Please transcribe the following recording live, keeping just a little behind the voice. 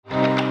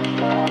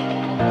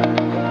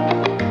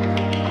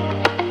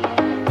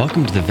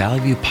Welcome to the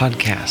Valley View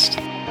Podcast.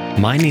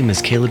 My name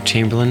is Caleb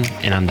Chamberlain,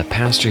 and I'm the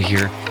pastor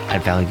here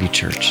at Valley View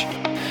Church.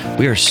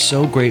 We are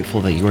so grateful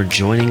that you are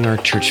joining our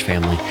church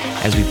family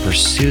as we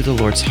pursue the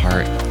Lord's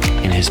heart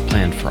and His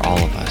plan for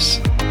all of us.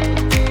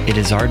 It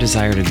is our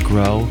desire to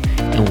grow,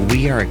 and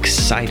we are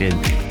excited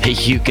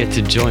that you get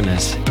to join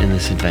us in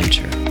this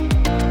adventure.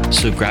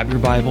 So grab your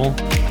Bible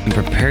and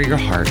prepare your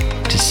heart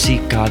to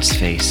seek God's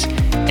face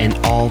and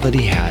all that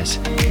He has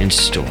in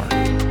store.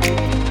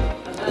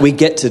 We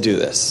get to do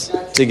this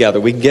together.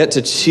 We get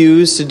to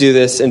choose to do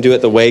this and do it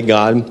the way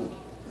God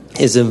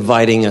is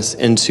inviting us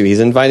into.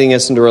 He's inviting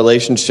us into a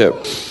relationship.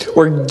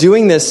 We're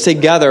doing this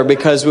together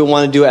because we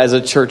want to do it as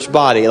a church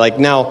body. Like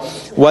now,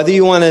 whether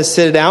you want to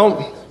sit it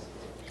out,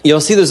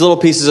 you'll see those little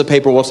pieces of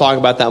paper. We'll talk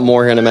about that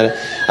more here in a minute.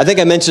 I think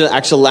I mentioned it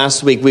actually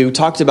last week. We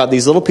talked about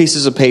these little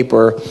pieces of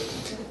paper.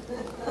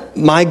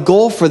 My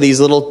goal for these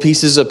little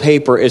pieces of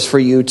paper is for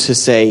you to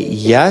say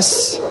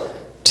yes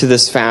to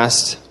this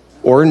fast,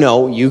 or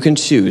no, you can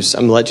choose.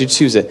 I'm going to let you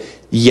choose it.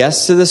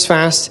 Yes to this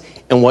fast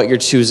and what you're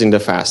choosing to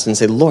fast. And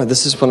say, Lord,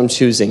 this is what I'm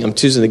choosing. I'm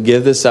choosing to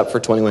give this up for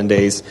 21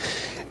 days.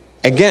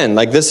 Again,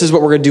 like this is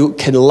what we're going to do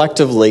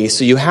collectively.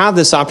 So you have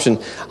this option.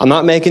 I'm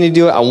not making you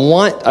do it. I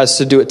want us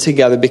to do it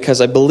together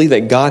because I believe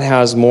that God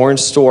has more in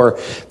store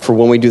for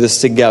when we do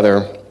this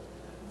together.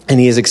 And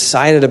He is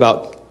excited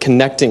about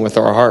connecting with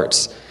our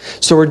hearts.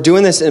 So we're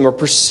doing this and we're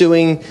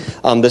pursuing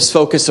this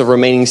focus of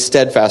remaining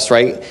steadfast,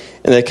 right?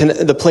 And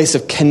the place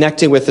of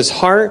connecting with His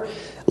heart,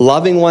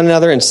 loving one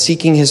another, and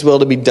seeking His will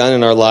to be done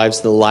in our lives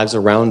and the lives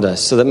around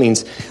us. So that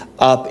means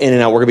up, in,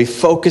 and out. We're going to be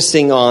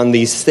focusing on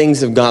these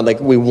things of God. Like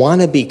we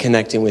want to be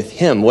connecting with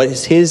Him. What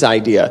is His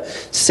idea?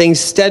 Staying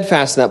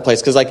steadfast in that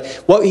place. Because like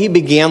what He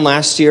began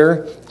last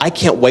year, I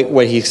can't wait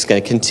what He's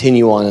going to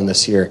continue on in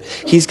this year.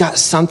 He's got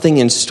something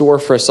in store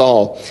for us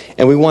all.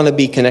 And we want to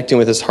be connecting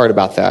with His heart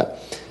about that.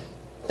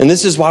 And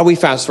this is why we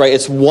fast, right?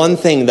 It's one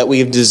thing that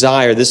we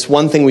desire. This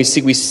one thing we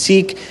seek. We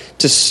seek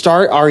to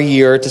start our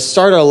year, to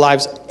start our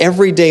lives,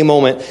 everyday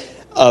moment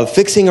of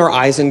fixing our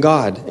eyes on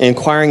God and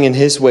inquiring in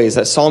His ways.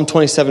 That's Psalm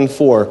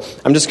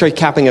 27:4. I'm just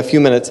recapping a few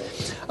minutes.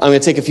 I'm going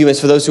to take a few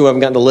minutes for those who haven't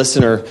gotten to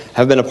listen or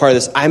have been a part of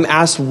this. I'm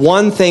asked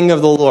one thing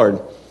of the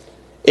Lord.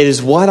 It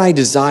is what I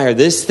desire.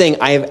 This thing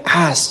I have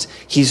asked.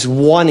 He's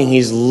wanting,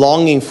 He's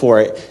longing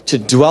for it, to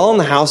dwell in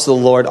the house of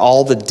the Lord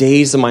all the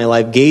days of my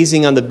life,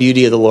 gazing on the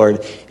beauty of the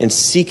Lord and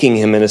seeking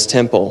Him in His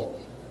temple.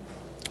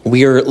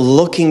 We are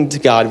looking to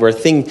God. We're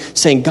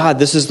saying, God,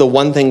 this is the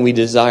one thing we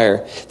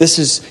desire.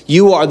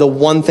 You are the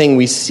one thing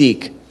we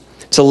seek.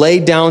 To lay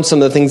down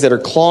some of the things that are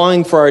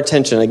clawing for our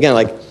attention. Again,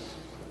 like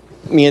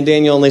me and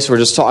Daniel and Lisa were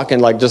just talking,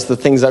 like just the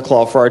things that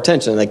claw for our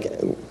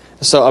attention.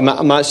 So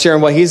I'm not sharing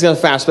what he's going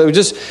to fast, but it was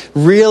just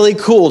really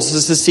cool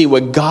just to see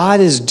what God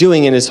is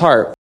doing in His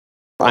heart.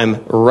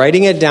 I'm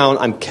writing it down.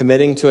 I'm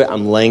committing to it.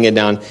 I'm laying it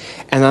down.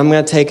 And I'm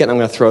going to take it and I'm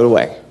going to throw it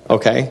away.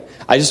 Okay?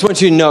 I just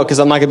want you to know, because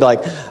I'm not going to be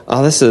like,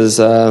 oh, this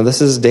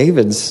is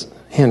David's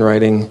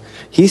handwriting.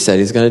 He said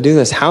he's going to do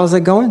this. How's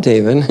it going,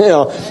 David?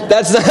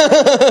 That's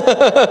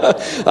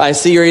I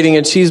see you're eating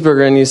a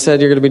cheeseburger and you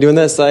said you're going to be doing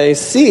this. I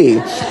see.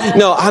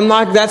 No, I'm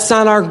not. That's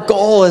not our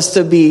goal, is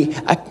to be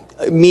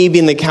me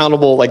being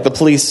accountable, like the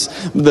police,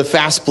 the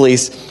fast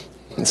police,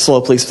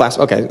 slow police, fast.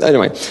 Okay,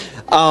 anyway.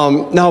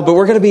 No, but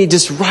we're going to be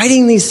just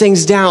writing these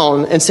things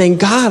down and saying,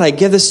 God, I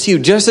give this to you.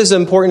 Just as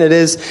important it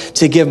is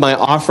to give my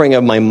offering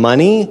of my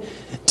money,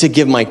 to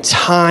give my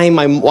time,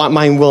 my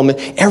will,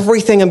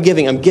 everything I'm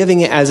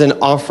giving it as an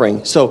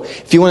offering. So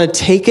if you want to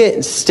take it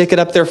and stick it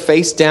up there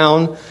face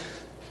down,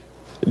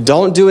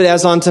 don't do it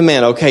as unto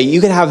man. Okay, you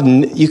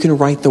can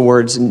write the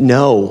words,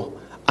 no,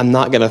 I'm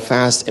not going to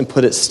fast, and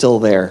put it still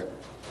there.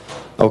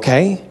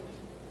 Okay?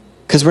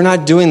 Because we're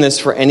not doing this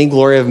for any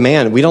glory of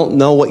man. We don't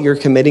know what you're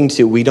committing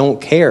to. We don't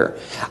care.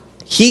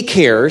 He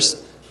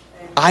cares.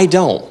 I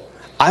don't.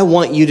 I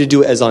want you to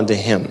do it as unto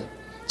Him.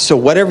 So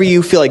whatever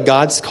you feel like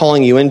God's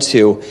calling you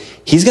into,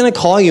 He's going to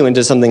call you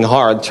into something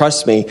hard.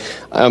 Trust me.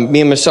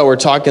 Me and Michelle were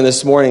talking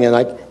this morning,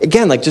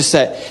 and just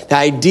that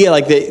idea,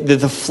 like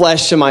the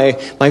flesh and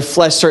my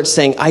flesh starts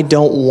saying, I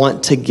don't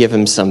want to give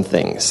Him some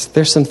things.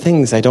 There's some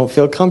things I don't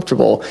feel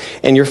comfortable.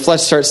 And your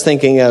flesh starts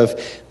thinking of,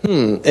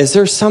 is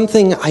there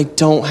something I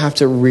don't have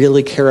to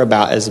really care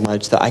about as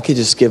much that I could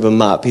just give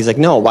Him up? He's like,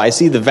 no, but I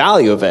see the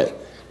value of it.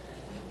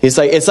 He's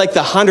like, it's like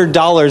the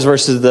 $100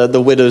 versus the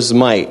widow's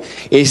mite.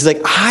 He's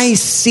like, I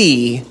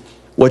see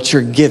what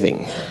you're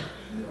giving,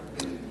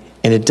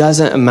 and it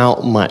doesn't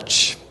amount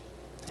much.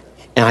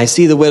 And I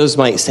see the widow's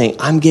mite saying,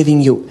 I'm giving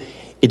you,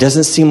 it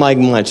doesn't seem like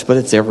much, but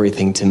it's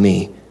everything to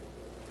me,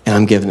 and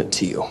I'm giving it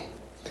to you.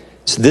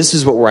 So this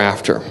is what we're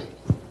after.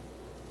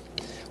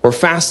 We're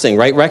fasting,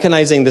 right?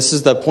 Recognizing, this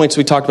is the points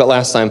we talked about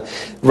last time,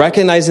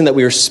 recognizing that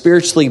we are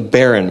spiritually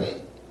barren.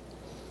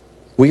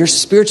 We are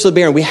spiritually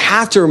barren. We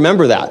have to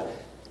remember that.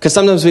 Because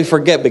sometimes we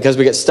forget, because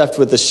we get stuffed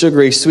with the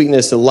sugary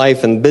sweetness of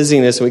life and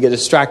busyness, and we get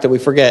distracted. We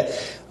forget,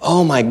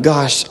 oh my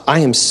gosh, I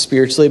am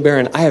spiritually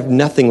barren. I have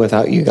nothing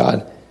without you,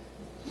 God.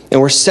 And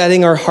we're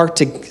setting our heart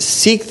to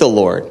seek the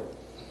Lord.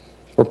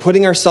 We're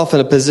putting ourselves in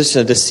a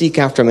position to seek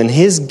after him. And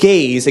his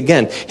gaze,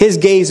 again, his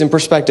gaze and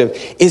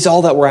perspective is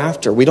all that we're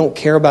after. We don't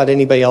care about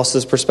anybody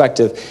else's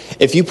perspective.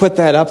 If you put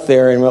that up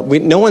there, and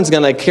no one's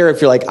going to care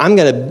if you're like, I'm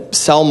going to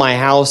sell my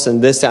house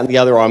and this, that, and the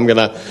other, or I'm going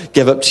to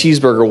give up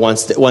cheeseburger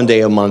one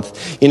day a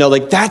month.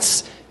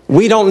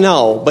 We don't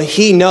know, but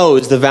he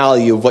knows the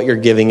value of what you're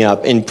giving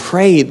up. And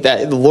pray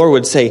that the Lord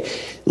would say,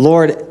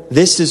 Lord,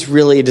 this is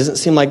really, it doesn't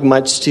seem like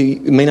much to you.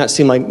 It may not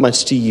seem like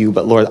much to you,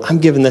 but Lord, I'm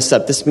giving this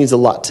up. This means a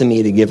lot to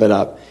me to give it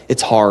up.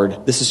 It's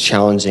hard. This is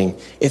challenging.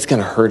 It's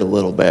going to hurt a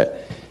little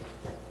bit.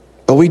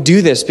 But we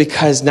do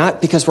this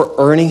not because we're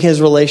earning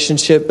his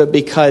relationship, but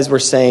because we're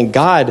saying,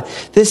 God,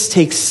 this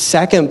takes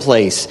second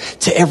place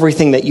to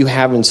everything that you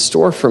have in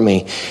store for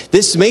me.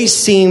 This may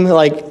seem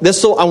like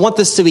I want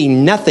this to be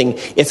nothing.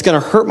 It's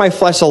going to hurt my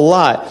flesh a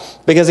lot.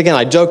 Because again,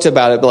 I joked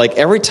about it, but like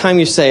every time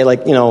you say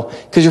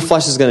because your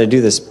flesh is going to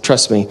do this,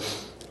 trust me.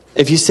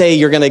 If you say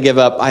you're going to give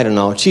up, I don't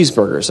know,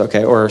 cheeseburgers,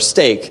 okay, or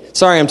steak.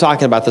 Sorry, I'm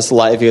talking about this a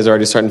lot if you guys are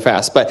already starting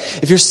fast. But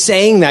if you're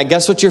saying that,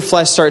 guess what your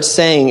flesh starts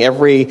saying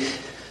every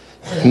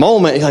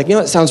moment? You're like,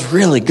 it sounds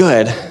really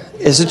good.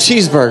 Is a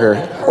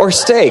cheeseburger or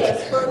steak.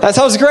 That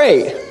sounds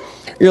great.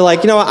 You're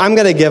like, I'm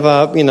going to give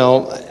up,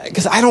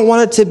 because I don't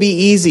want it to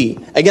be easy.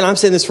 Again, I'm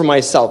saying this for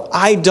myself.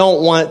 I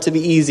don't want it to be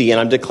easy, and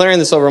I'm declaring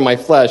this over my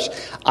flesh.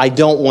 I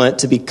don't want it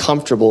to be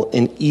comfortable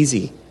and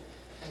easy.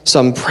 So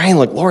I'm praying,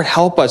 Lord,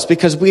 help us,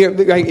 because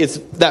it's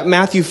that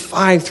Matthew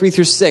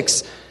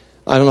 5:3-6.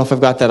 I don't know if I've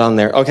got that on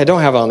there. Okay, I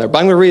don't have it on there, but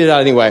I'm going to read it out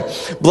anyway.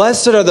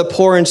 Blessed are the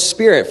poor in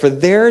spirit, for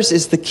theirs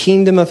is the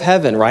kingdom of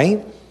heaven,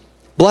 right?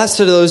 Blessed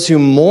are those who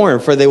mourn,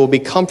 for they will be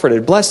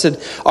comforted. Blessed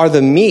are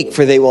the meek,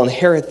 for they will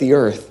inherit the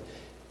earth.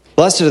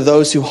 Blessed are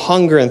those who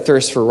hunger and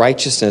thirst for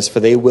righteousness, for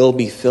they will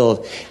be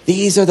filled.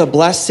 These are the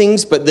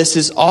blessings, but this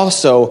is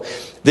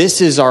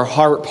our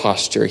heart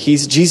posture.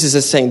 Jesus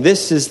is saying,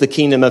 this is the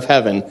kingdom of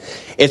heaven.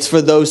 It's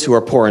for those who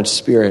are poor in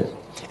spirit.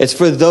 It's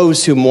for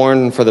those who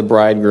mourn for the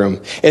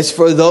bridegroom. It's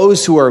for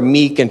those who are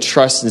meek and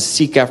trust and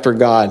seek after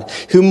God,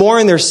 who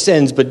mourn their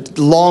sins but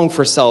long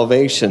for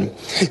salvation,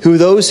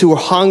 those who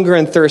hunger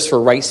and thirst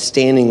for right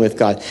standing with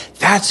God.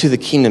 That's who the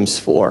kingdom's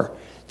for.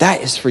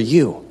 That is for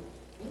you.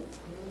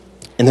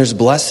 And there's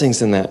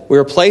blessings in that.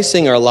 We're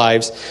placing our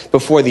lives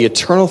before the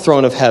eternal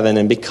throne of heaven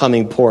and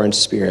becoming poor in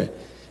spirit,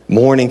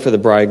 mourning for the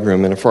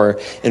bridegroom and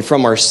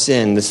from our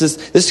sin.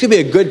 This could be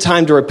a good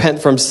time to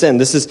repent from sin.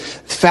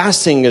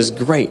 Fasting is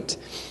great.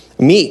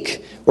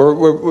 Meek.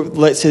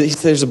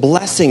 There's a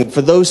blessing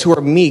for those who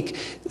are meek,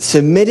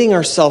 submitting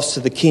ourselves to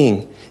the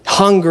King,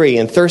 hungry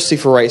and thirsty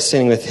for right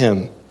standing with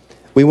him.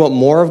 We want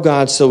more of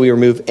God, so we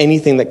remove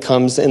anything that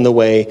comes in the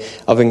way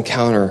of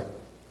encounter.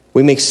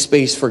 We make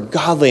space for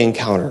godly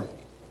encounter.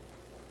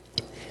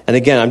 And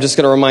again, I'm just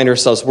going to remind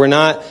ourselves,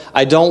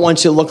 I don't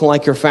want you looking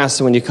like you're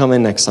fasting when you come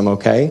in next time,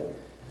 okay?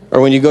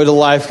 Or when you go to the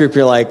life group,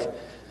 you're like,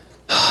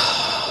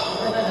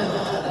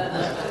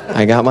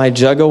 I got my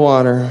jug of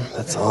water.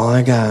 That's all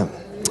I got.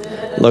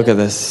 Look at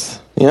this.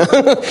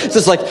 It's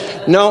just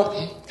like,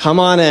 no, come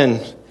on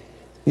in.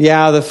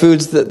 Yeah, the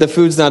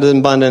food's not in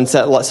abundance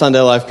at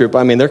Sunday Life Group.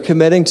 I mean, they're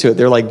committing to it.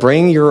 They're like,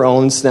 bring your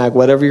own snack,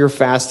 whatever your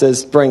fast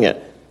is, bring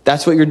it.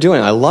 That's what you're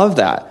doing. I love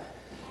that.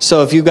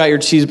 So if you've got your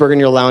cheeseburger and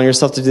you're allowing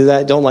yourself to do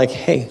that, don't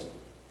hey,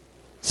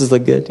 this is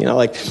good.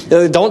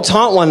 Don't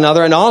taunt one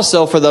another. And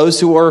also for those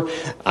who are,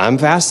 I'm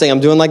fasting,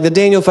 I'm doing the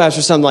Daniel fast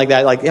or something like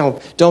that.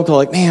 Don't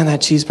go man, that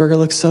cheeseburger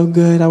looks so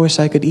good. I wish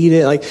I could eat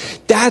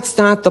it. That's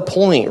not the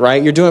point,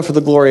 right? You're doing it for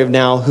the glory of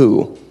now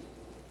who?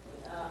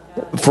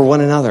 For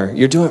one another.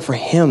 You're doing it for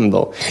him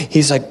though.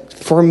 He's like,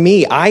 for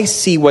me, I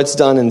see what's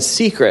done in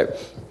secret.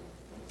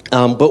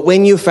 But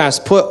when you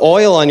fast, put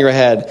oil on your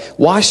head,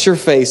 wash your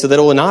face so that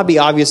it will not be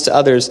obvious to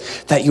others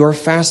that you are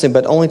fasting,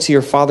 but only to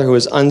your Father who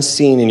is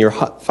unseen. And your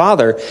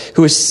Father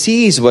who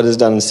sees what is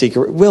done in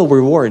secret will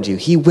reward you.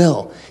 He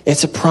will.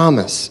 It's a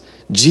promise.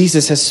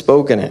 Jesus has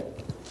spoken it.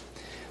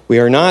 We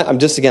are not, I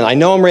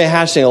know I'm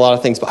rehashing a lot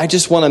of things, but I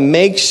just want to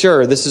make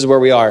sure this is where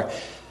we are.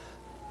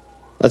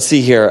 Let's see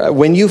here.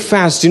 When you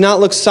fast, do not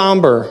look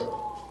somber.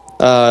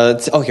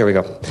 Here we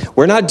go.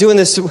 We're not doing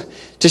this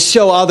to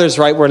show others,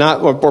 right?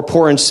 We're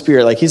poor in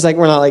spirit. He's like,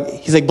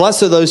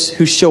 blessed are those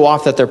who show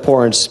off that they're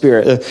poor in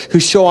spirit, who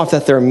show off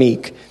that they're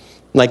meek.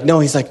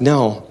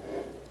 No,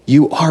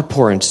 you are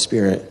poor in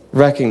spirit.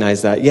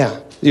 Recognize that.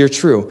 Yeah, you're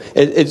true.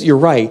 You're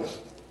right.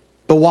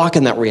 But walk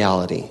in that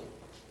reality.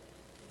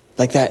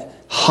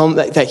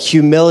 That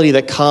humility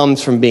that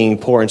comes from being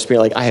poor in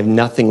spirit. I have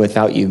nothing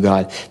without you,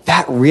 God.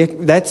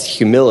 That's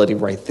humility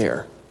right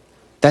there.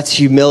 That's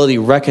humility,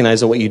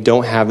 recognizing what you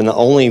don't have, and the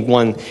only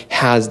one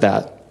has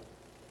that.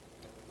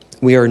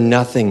 We are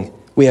nothing.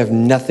 We have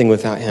nothing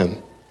without him.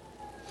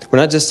 We're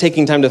not just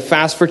taking time to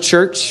fast for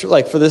church,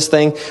 for this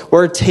thing.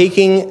 We're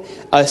taking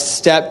a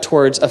step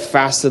towards a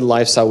fasted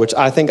lifestyle, which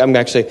I think I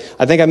mentioned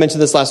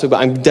this last week, but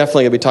I'm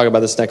definitely going to be talking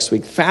about this next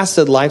week.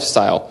 Fasted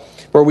lifestyle,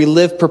 where we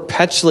live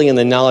perpetually in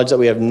the knowledge that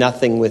we have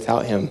nothing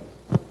without him.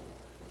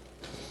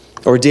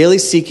 Or daily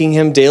seeking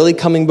him, daily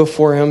coming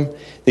before him,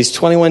 These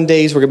 21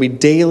 days, we're going to be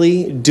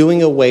daily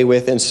doing away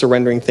with and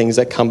surrendering things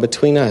that come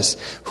between us.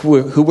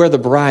 Who we're the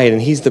bride,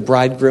 and he's the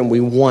bridegroom. We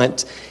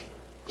want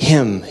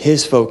him,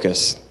 his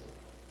focus.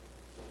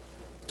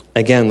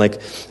 Again,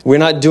 like, we're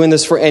not doing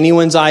this for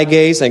anyone's eye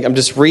gaze. Like, I'm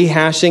just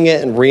rehashing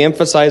it and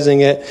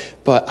reemphasizing it.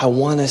 But I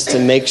want us to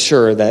make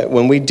sure that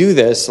when we do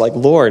this, like,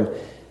 Lord,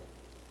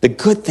 the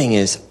good thing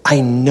is,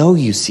 I know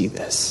you see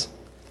this.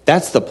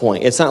 That's the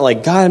point. It's not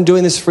like, God, I'm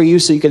doing this for you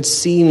so you could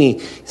see me.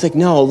 He's like,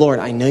 no, Lord,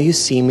 I know you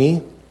see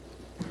me.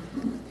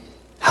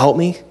 Help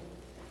me,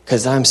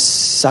 because I'm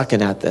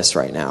sucking at this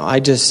right now. I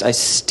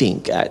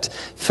stink at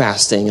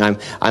fasting.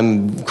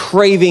 I'm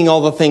craving all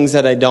the things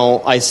that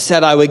I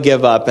said I would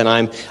give up, and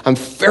I'm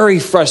very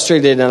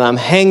frustrated, and I'm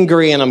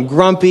hangry, and I'm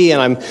grumpy,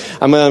 and I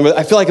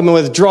feel like I'm in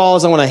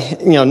withdrawals. I want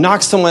to,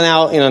 knock someone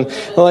out,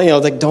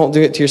 like, don't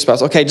do it to your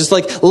spouse. Okay, just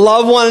like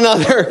love one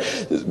another.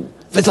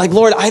 It's like,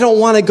 Lord, I don't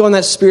want to go in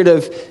that spirit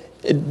of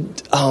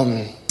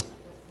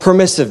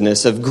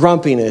permissiveness, of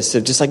grumpiness,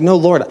 of just like, no,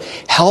 Lord,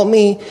 help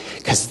me,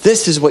 because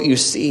this is what you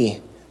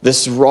see.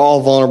 This raw,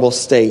 vulnerable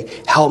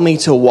state. Help me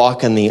to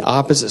walk in the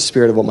opposite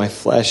spirit of what my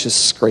flesh is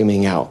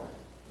screaming out.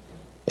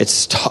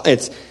 It's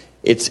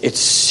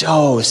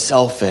so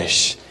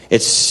selfish.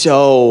 It's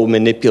so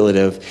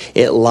manipulative.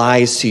 It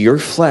lies to your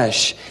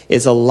flesh.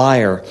 Is a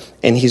liar,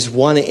 and he's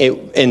one.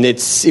 And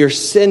it's your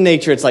sin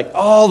nature. It's like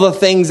all the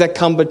things that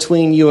come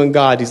between you and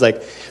God. He's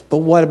like, but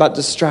what about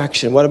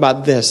distraction? What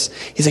about this?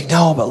 He's like,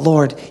 no, but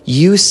Lord,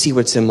 you see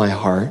what's in my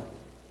heart.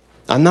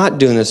 I'm not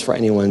doing this for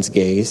anyone's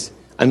gaze.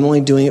 I'm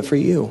only doing it for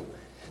you.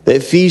 The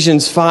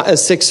Ephesians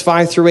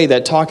 6:5-8,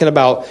 that talking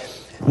about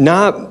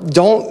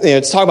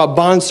it's talking about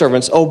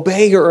bondservants.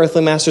 Obey your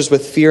earthly masters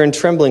with fear and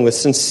trembling, with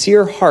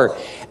sincere heart,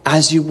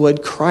 as you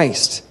would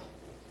Christ.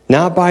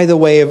 Not by the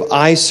way of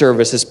eye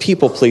service as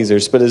people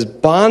pleasers, but as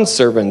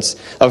bondservants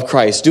of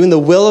Christ, doing the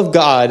will of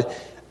God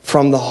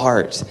from the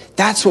heart.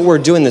 That's what we're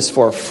doing this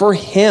for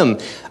him,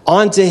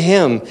 onto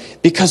him,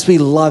 because we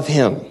love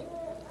him.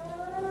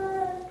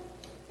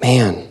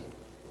 Man.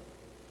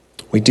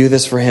 We do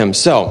this for him.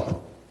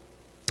 So,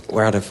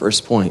 we're at a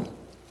first point.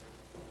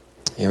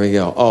 Here we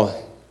go. Oh,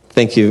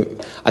 thank you.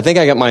 I think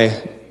I got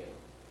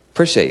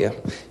appreciate you.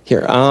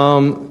 Here,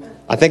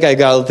 I think I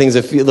got things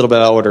a little bit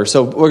out of order.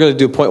 So, we're going to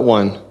do point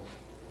 1.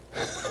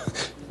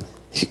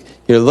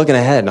 You're looking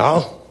ahead.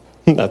 Oh,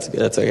 that's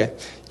good. That's okay.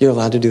 You're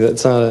allowed to do that.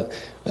 It's not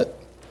a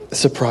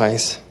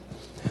surprise.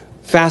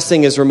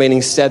 Fasting is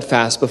remaining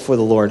steadfast before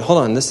the Lord.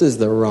 Hold on. This is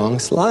the wrong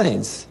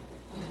slides.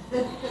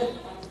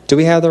 Do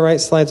we have the right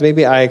slides?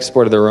 Maybe I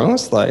exported the wrong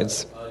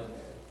slides.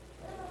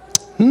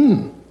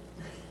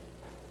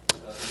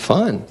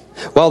 Fun.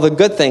 Well, the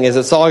good thing is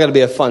it's all going to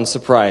be a fun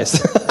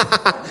surprise.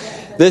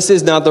 This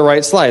is not the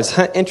right slides.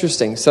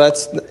 Interesting. So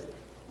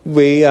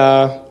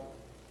you're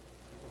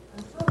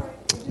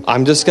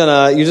just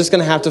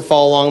gonna have to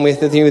follow along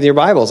with me with your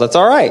Bibles. That's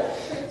all right.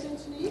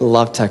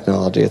 Love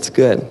technology. It's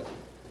good.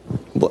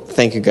 Well,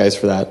 thank you guys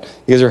for that.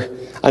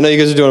 I know you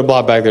guys are doing a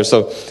lot back there.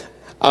 So,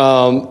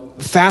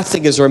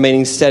 fasting is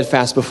remaining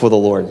steadfast before the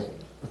Lord.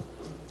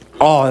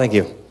 Oh, thank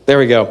you. There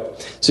we go.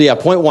 So yeah,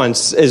 point 1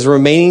 is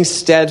remaining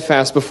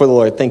steadfast before the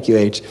Lord. Thank you,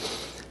 H.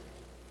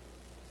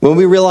 When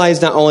we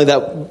realize not only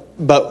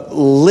that, but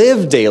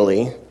live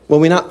daily, when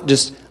we not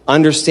just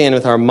understand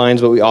with our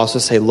minds, but we also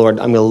say, Lord,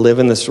 I'm going to live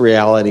in this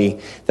reality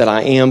that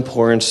I am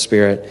poor in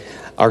spirit.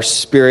 Our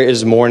spirit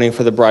is mourning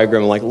for the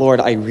bridegroom. Like, Lord,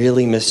 I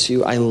really miss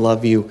you. I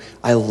love you.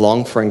 I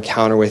long for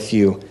encounter with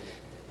you.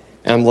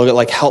 And I'm looking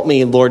like, help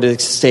me, Lord, to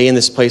stay in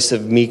this place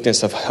of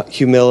meekness, of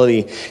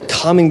humility,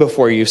 coming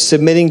before you,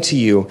 submitting to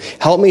you.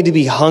 Help me to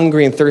be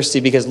hungry and thirsty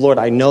because, Lord,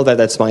 I know that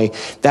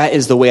that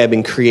is the way I've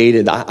been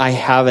created. I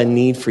have a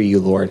need for you,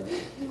 Lord.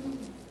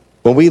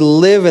 When we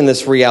live in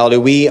this reality,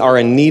 we are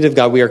in need of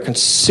God. We are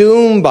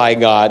consumed by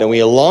God, and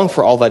we long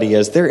for all that he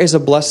is. There is a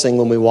blessing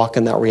when we walk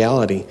in that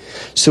reality.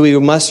 So we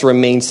must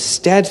remain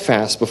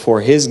steadfast before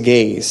his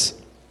gaze.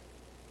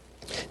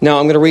 Now,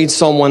 I'm going to read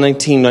Psalm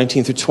 119,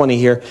 19-20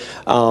 here.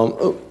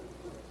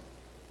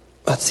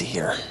 Let's see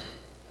here.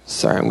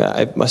 Sorry,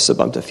 I must have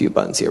bumped a few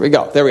buttons here.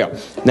 There we go.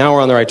 Now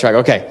we're on the right track.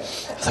 Okay.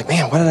 I was like,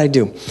 man, what did I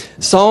do?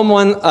 Psalm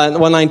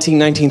 119,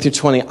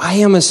 19-20. I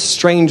am a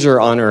stranger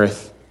on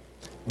earth.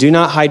 Do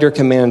not hide your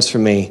commands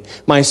from me.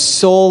 My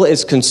soul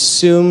is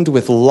consumed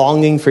with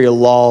longing for your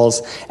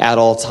laws at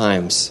all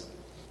times.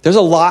 There's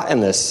a lot in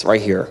this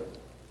right here.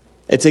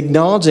 It's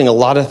acknowledging a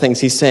lot of things.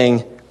 He's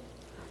saying,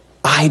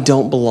 I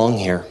don't belong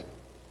here.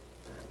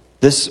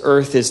 This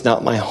earth is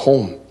not my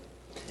home.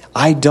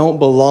 I don't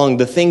belong.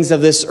 The things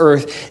of this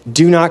earth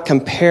do not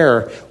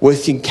compare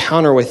with the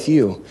encounter with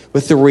you,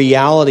 with the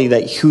reality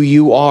that who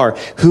you are,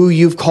 who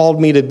you've called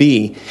me to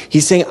be.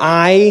 He's saying,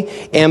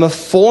 I am a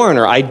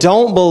foreigner. I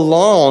don't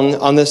belong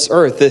on this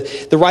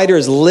earth. The writer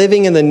is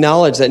living in the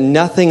knowledge that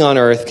nothing on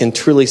earth can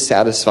truly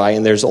satisfy,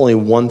 and there's only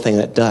one thing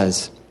that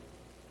does.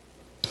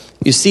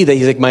 You see that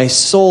he's like, my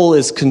soul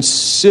is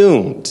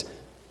consumed.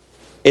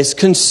 It's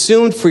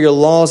consumed for your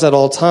laws at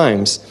all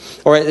times.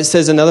 Or it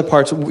says in other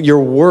parts,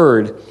 your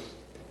word.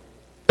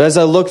 But as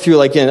I look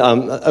through,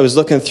 I was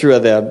looking through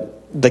the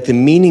like the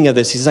meaning of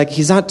this.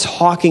 He's not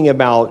talking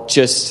about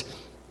just,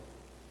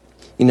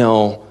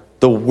 the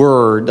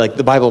word, like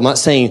the Bible. I'm not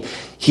saying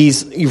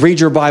you read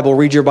your Bible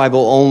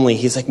only.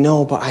 He's like,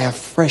 no, but I have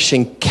fresh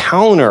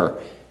encounter,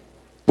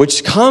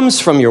 which comes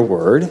from your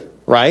word,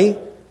 right?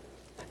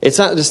 It's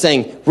not just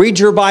saying, read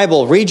your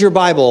Bible,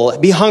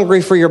 be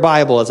hungry for your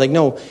Bible. It's like,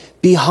 no,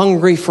 be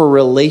hungry for a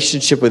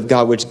relationship with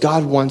God, which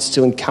God wants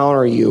to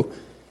encounter you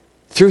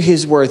through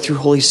his word, through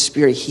Holy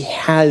Spirit. He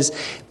has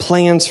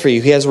plans for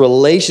you. He has a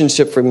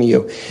relationship from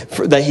you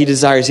that he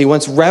desires. He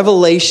wants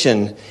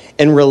revelation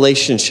and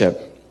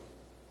relationship.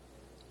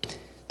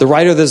 The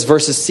writer of this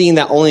verse is seeing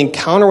that only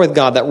encounter with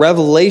God, that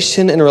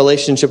revelation and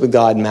relationship with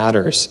God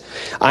matters.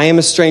 I am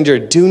a stranger.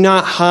 Do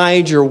not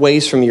hide your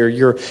ways from me, or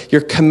your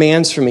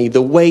commands from me,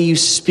 the way you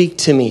speak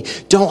to me.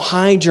 Don't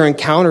hide your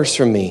encounters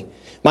from me.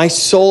 My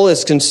soul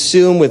is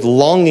consumed with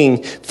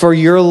longing for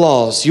your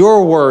laws,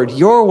 your word,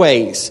 your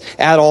ways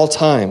at all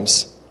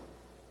times.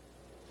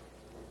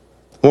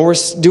 When we're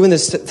doing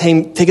this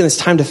thing, taking this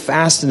time to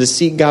fast and to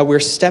seek God, we're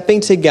stepping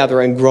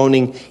together and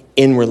groaning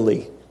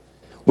inwardly.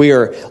 We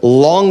are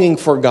longing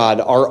for God,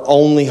 our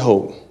only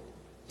hope.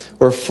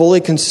 We're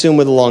fully consumed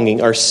with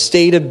longing. Our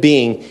state of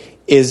being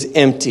is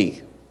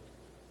empty,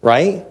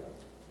 right?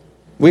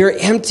 We are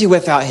empty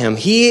without him.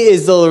 He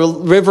is the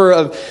river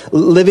of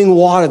living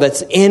water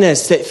that's in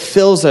us, that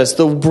fills us,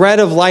 the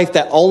bread of life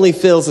that only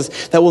fills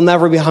us, that will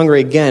never be hungry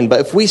again. But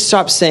if we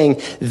stop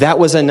saying that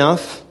was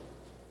enough,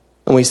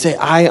 and we say,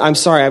 I'm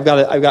sorry, I've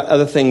got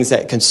other things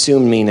that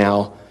consume me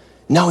now.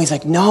 No, he's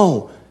like,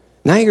 no.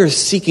 Now you're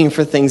seeking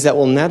for things that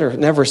will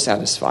never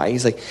satisfy.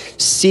 He's like,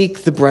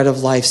 seek the bread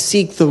of life,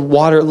 seek the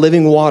water,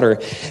 living water.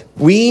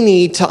 We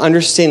need to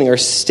understand our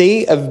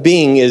state of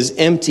being is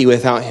empty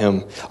without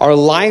him. Our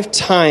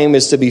lifetime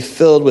is to be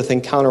filled with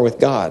encounter with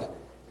God.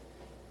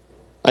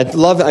 I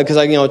love it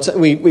because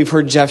we've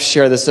heard Jeff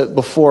share this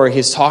before.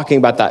 He's talking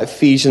about that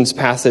Ephesians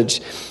passage.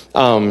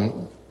 I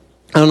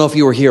don't know if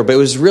you were here, but it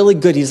was really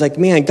good. He's like,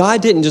 man,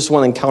 God didn't just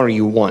want to encounter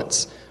you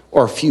once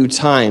or a few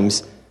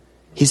times.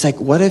 He's like,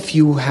 what if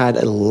you had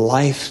a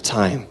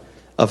lifetime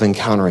of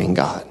encountering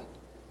God?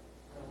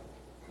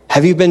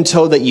 Have you been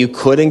told that you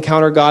could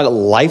encounter God a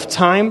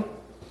lifetime?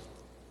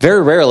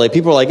 Very rarely.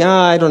 People are like,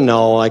 I don't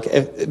know.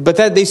 But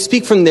that they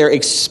speak from their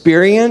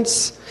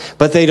experience,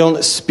 but they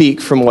don't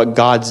speak from what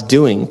God's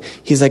doing.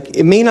 He's like,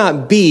 it may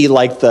not be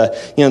like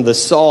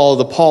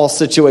the Paul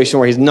situation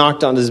where he's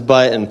knocked on his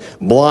butt and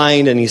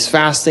blind and he's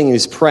fasting and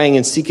he's praying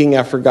and seeking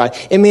after God.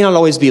 It may not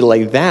always be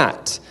like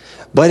that.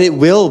 But it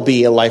will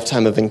be a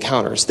lifetime of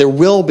encounters. There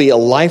will be a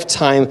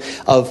lifetime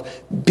of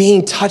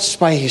being touched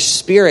by his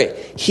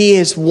Spirit. He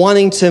is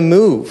wanting to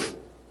move.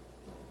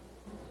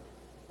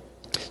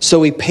 So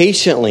we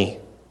patiently,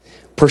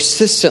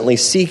 persistently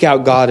seek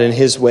out God in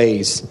his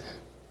ways.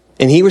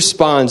 And he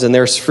responds, and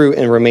there's fruit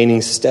in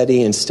remaining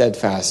steady and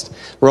steadfast.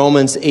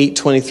 Romans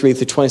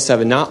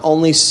 8:23-27. Not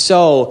only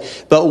so,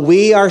 but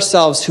we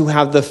ourselves who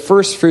have the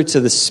first fruits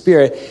of the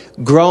Spirit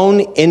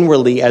groan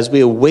inwardly as we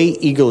await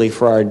eagerly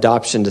for our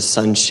adoption to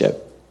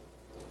sonship,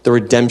 the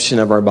redemption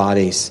of our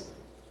bodies.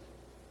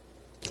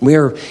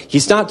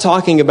 He's not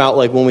talking about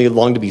like when we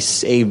long to be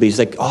saved, but he's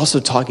like also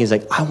talking, he's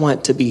like, I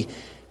want to be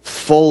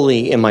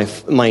fully in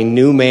my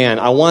new man.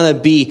 I want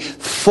to be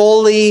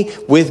fully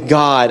with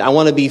God. I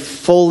want to be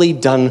fully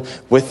done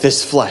with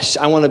this flesh.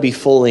 I want to be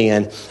fully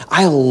in.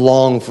 I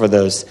long for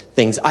those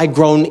things. I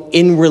groan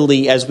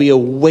inwardly as we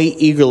await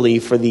eagerly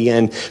for the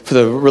end, for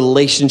the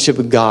relationship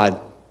with God.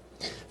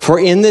 For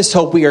in this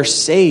hope we are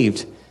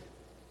saved.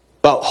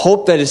 But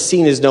hope that is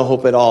seen is no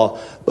hope at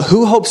all. But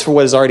who hopes for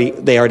what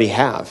they already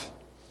have?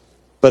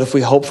 But if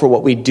we hope for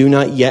what we do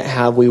not yet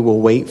have, we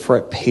will wait for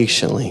it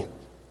patiently.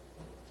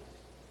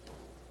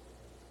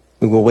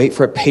 We will wait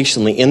for it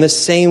patiently. In the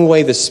same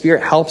way, the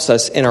Spirit helps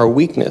us in our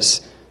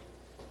weakness.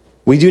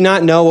 We do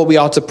not know what we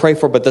ought to pray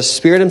for, but the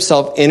Spirit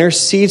himself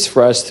intercedes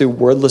for us through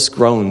wordless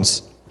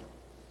groans.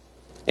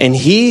 And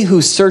he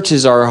who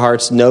searches our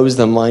hearts knows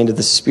the mind of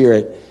the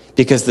Spirit,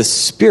 because the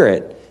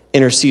Spirit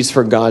intercedes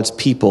for God's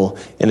people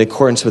in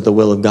accordance with the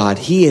will of God.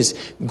 He is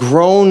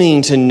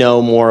groaning to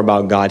know more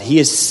about God. He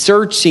is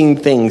searching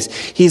things.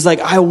 He's like,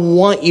 I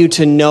want you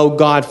to know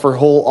God for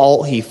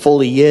all he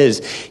fully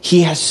is.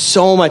 He has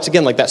so much,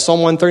 again, like that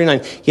Psalm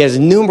 139, he has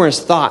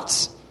numerous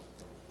thoughts.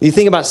 You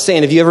think about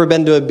sand. Have you ever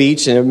been to a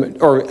beach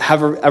or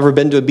have ever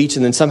been to a beach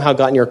and then somehow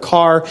got in your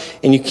car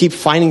and you keep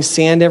finding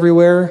sand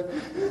everywhere?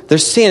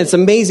 There's sand. It's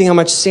amazing how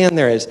much sand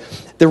there is.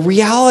 The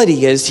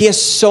reality is he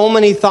has so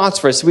many thoughts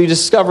for us. We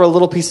discover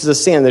little pieces of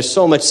sand. There's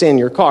so much sand in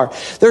your car.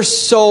 There's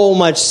so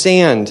much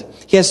sand.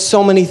 He has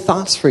so many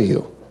thoughts for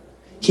you.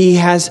 He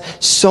has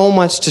so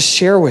much to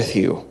share with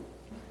you.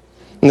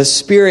 And the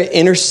Spirit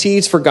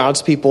intercedes for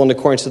God's people in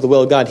accordance to the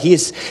will of God. He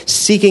is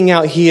seeking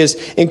out. He is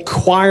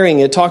inquiring.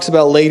 It talks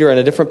about later in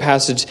a different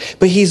passage.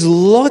 But he's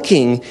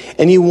looking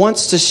and he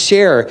wants to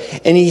share.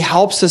 And he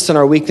helps us in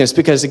our weakness.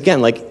 Because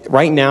again, like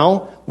right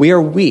now, we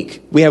are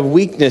weak. We have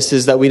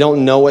weaknesses that we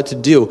don't know what to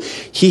do.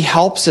 He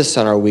helps us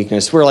in our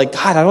weakness. We're like,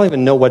 God, I don't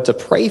even know what to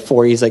pray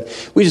for. He's like,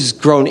 we just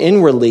groan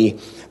inwardly.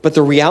 But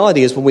the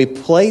reality is when we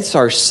place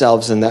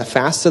ourselves in that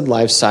fasted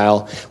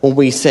lifestyle, when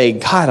we say,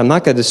 God, I'm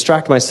not going to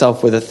distract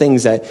myself with the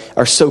things that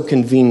are so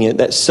convenient,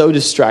 that so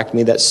distract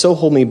me, that so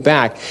hold me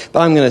back,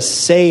 but I'm going to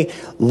say,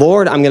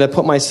 Lord, I'm going to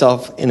put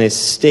myself in a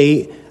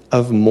state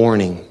of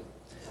mourning,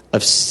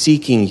 of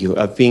seeking you,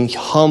 of being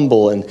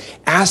humble and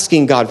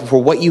asking God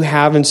for what you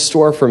have in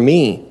store for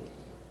me.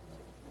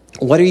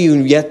 What are you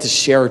yet to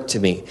share to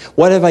me?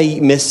 What have I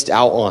missed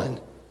out on?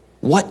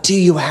 What do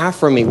you have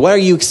for me? What are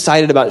you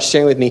excited about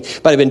sharing with me?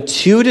 But I've been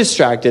too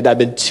distracted. I've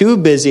been too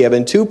busy. I've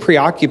been too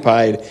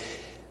preoccupied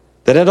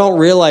that I don't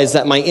realize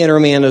that my inner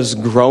man is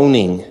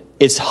groaning,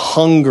 is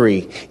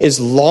hungry, is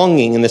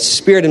longing, and the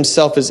Spirit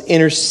himself is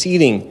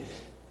interceding.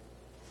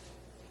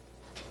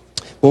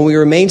 When we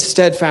remain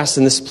steadfast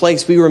in this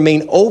place, we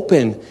remain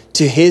open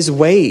to his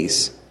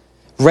ways,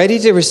 ready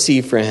to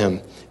receive from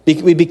him.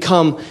 We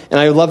become, and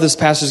I love this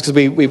passage because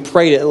we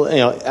prayed it.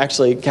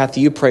 Actually,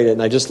 Kathy, you prayed it,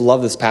 and I just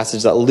love this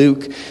passage that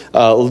Luke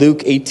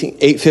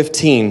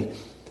 8:15.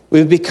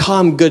 We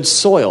become good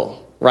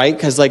soil, right?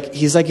 Because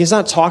he's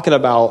not talking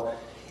about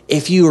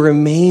if you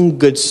remain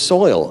good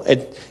soil.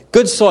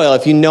 Good soil,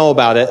 if you know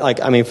about it,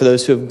 for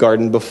those who have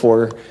gardened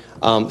before,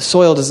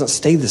 soil doesn't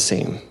stay the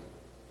same.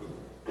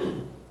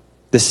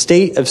 The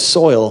state of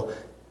soil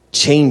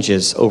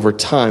changes over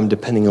time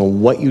depending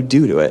on what you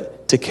do to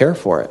it to care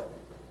for it.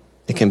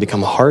 It can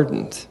become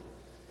hardened.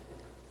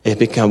 It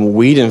become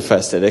weed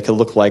infested. It can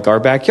look like our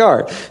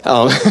backyard.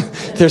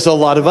 There's a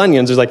lot of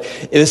onions. There's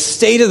the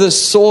state of the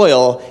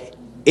soil,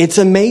 it's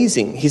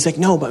amazing. He's like,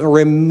 no, but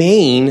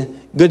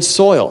remain good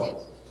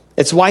soil.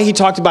 It's why he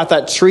talked about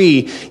that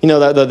tree,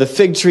 the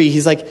fig tree.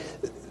 He's like,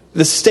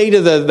 the state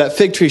of that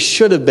fig tree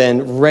should have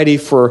been ready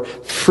for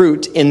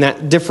fruit in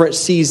that different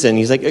season.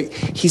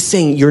 He's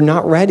saying, you're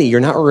not ready. You're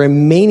not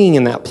remaining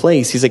in that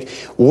place. He's like,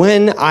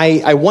 when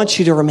I want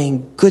you to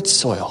remain good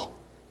soil.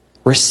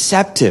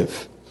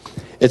 Receptive.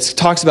 It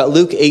talks about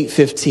Luke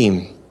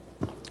 8:15.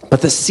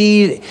 But the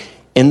seed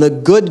in the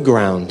good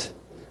ground,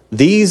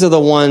 these are the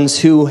ones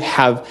who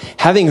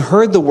having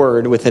heard the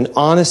word with an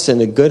honest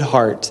and a good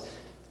heart,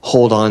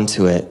 hold on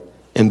to it,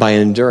 and by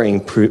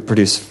enduring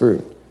produce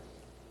fruit.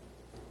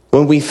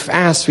 When we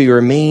fast, we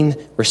remain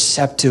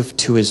receptive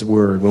to his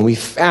word. When we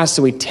fast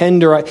and it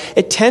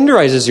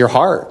tenderizes your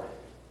heart.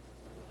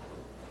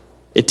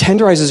 It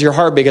tenderizes your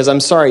heart because, I'm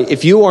sorry,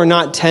 if you are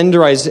not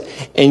tenderized,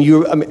 and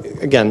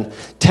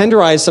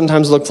tenderized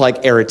sometimes looks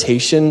like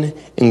irritation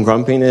and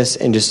grumpiness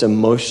and just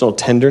emotional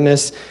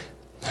tenderness.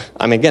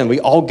 We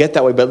all get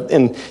that way,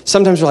 and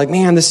sometimes we're like,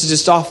 man, this is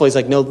just awful. He's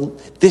like, no,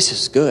 this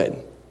is good.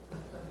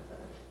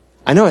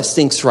 I know it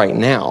stinks right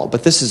now,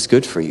 but this is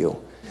good for you.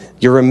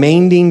 You're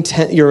remaining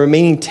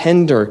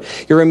tender.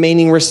 You're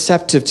remaining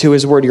receptive to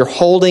his word. You're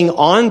holding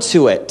on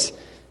to it.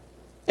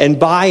 And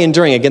by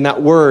enduring, again,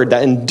 that word,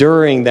 that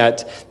enduring,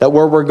 that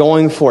word we're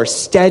going for,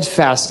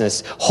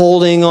 steadfastness,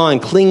 holding on,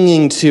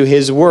 clinging to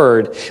his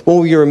word. When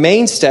we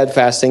remain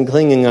steadfast and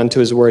clinging onto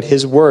his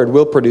word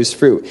will produce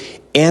fruit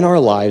in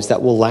our lives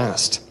that will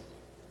last.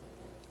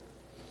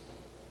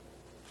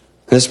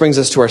 And this brings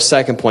us to our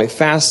second point.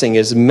 Fasting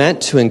is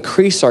meant to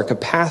increase our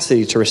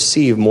capacity to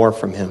receive more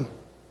from him.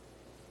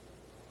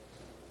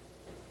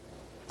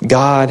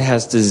 God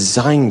has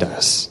designed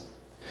us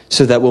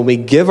so that when we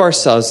give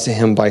ourselves to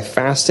him by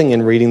fasting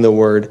and reading the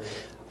word,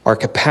 our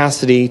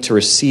capacity to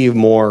receive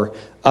more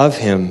of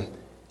him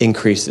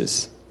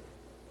increases.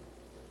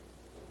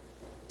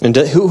 And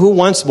who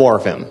wants more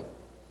of him?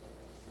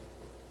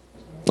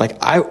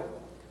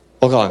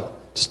 Hold on,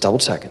 just double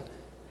checking.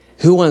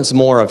 Who wants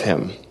more of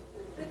him?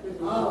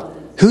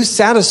 Who's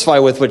satisfied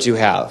with what you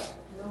have?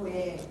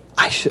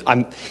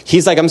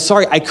 He's like, I'm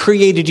sorry, I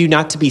created you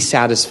not to be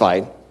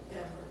satisfied.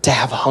 To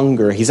have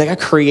hunger. He's like, I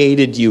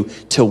created you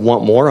to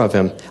want more of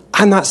him.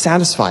 I'm not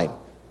satisfied.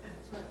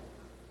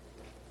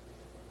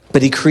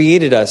 But he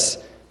created us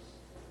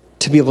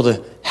to be able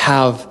to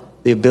have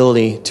the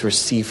ability to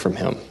receive from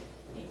him.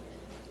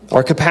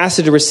 Our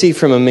capacity to receive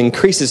from him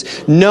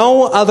increases.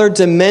 No other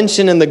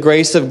dimension in the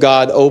grace of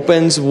God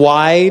opens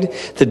wide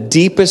the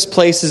deepest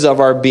places of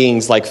our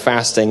beings like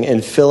fasting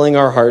and filling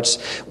our hearts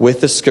with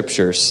the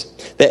scriptures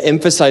that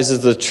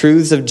emphasizes the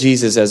truths of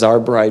Jesus as our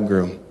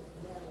bridegroom.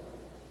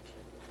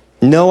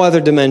 No other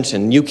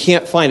dimension. You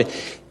can't find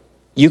it.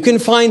 You can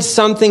find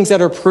some things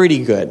that are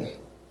pretty good.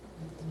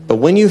 But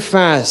when you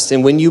fast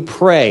and when you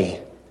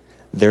pray,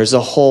 there's a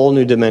whole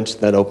new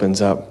dimension that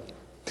opens up.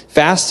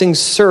 Fasting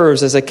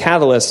serves as a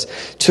catalyst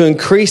to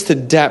increase the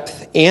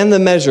depth and the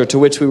measure to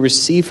which we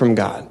receive from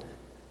God.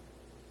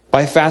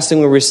 By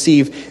fasting, we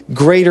receive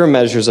greater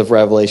measures of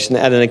revelation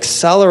at an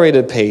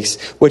accelerated pace,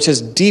 which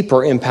has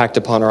deeper impact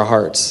upon our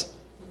hearts.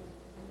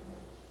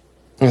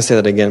 I'm going to say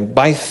that again.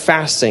 By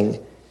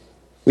fasting,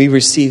 we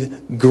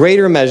receive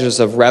greater measures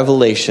of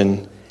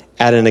revelation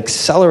at an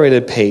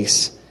accelerated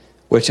pace,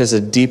 which has a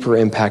deeper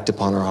impact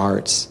upon our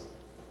hearts.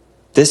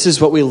 This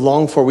is what we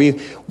long for.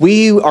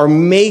 We are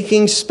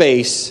making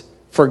space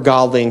for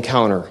godly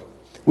encounter.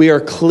 We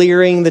are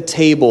clearing the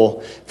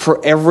table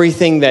for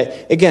everything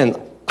that, again,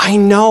 I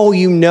know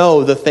you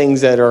know the things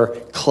that are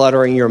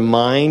cluttering your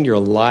mind, your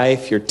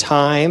life, your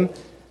time.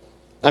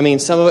 I mean,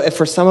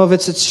 for some of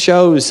it's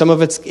shows, some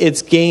of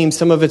it's games,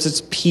 some of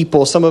it's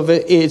people, some of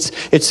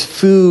it's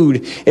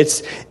food,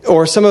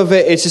 or some of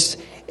it's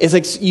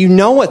like you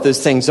know what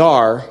those things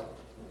are.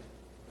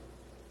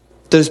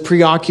 Those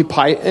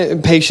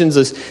preoccupations,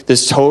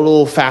 this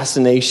total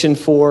fascination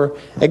for,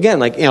 again,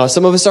 like,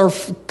 some of us are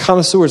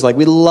connoisseurs, like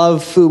we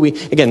love food.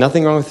 Again,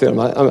 nothing wrong with food.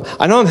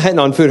 I know I'm hitting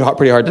on food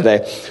pretty hard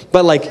today,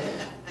 but like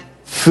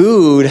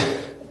food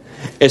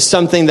is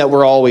something that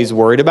we're always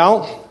worried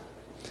about,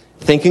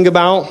 thinking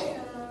about,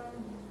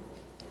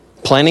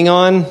 planning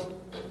on.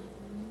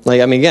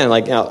 Like, I mean, again,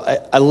 like,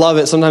 I love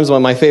it. Sometimes one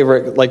of my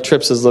favorite, like,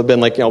 trips has been,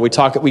 like, we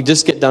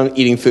just get done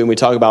eating food and we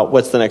talk about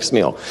what's the next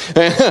meal.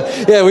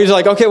 Yeah, we're just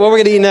like, okay, what are we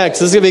going to eat next?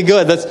 This is going to be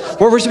good.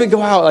 Where should we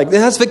go out? Like,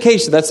 that's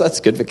vacation. That's a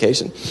good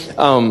vacation.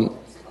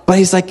 But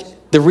he's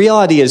like, the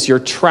reality is you're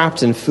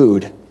trapped in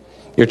food.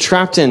 You're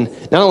trapped in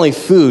not only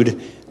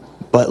food,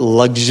 but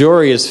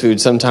luxurious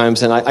food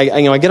sometimes. And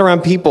I get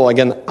around people,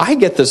 again, I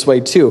get this way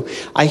too.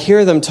 I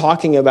hear them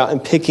talking about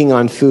and picking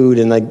on food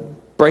and like,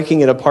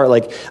 breaking it apart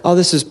like, oh,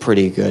 this is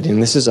pretty good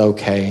and this is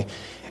okay.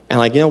 And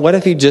like, what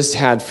if you just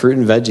had fruit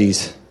and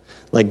veggies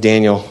like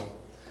Daniel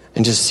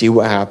and just see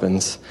what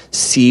happens?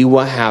 See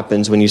what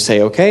happens when you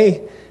say,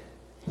 okay,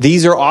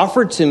 these are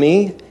offered to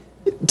me.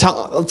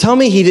 Tell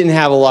me he didn't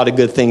have a lot of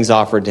good things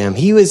offered to him.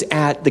 He was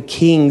at the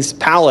king's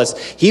palace.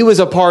 He was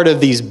a part of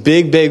these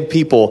big, big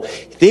people.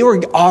 They were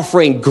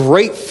offering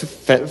great,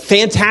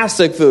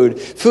 fantastic food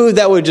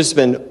that would just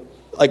been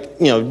like,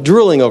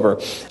 drooling over.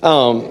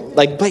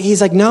 But he's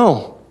like,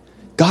 no.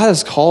 God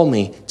has called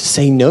me to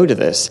say no to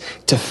this,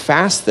 to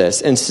fast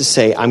this, and to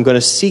say, I'm going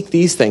to seek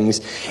these things.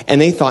 And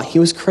they thought he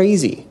was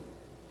crazy.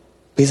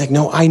 But he's like,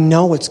 no, I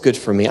know what's good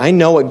for me. I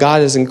know what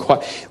God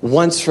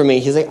wants for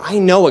me. He's like, I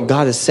know what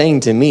God is saying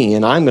to me,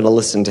 and I'm going to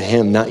listen to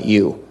him, not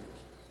you.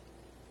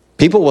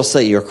 People will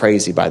say you're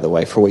crazy, by the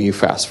way, for what you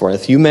fast for.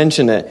 If you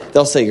mention it,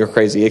 they'll say you're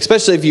crazy.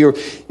 Especially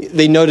if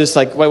they notice,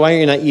 like, why are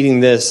you not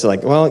eating this?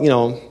 Like,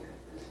 well,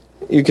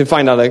 you can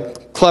find out a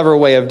clever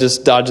way of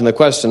just dodging the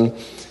question.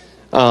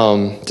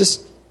 You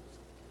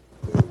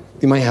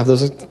might have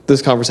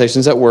those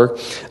conversations at work.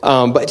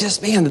 But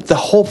just, man, the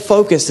whole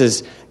focus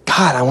is,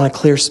 God, I want to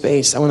clear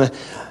space. I want to,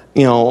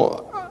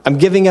 I'm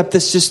giving up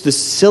this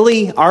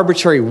silly,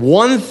 arbitrary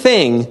one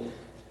thing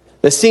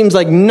that seems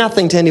like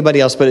nothing to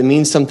anybody else, but it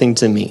means something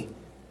to me.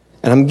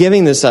 And I'm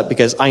giving this up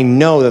because I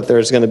know that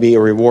there's going to be a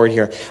reward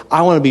here.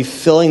 I want to be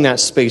filling that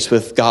space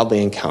with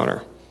godly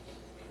encounter.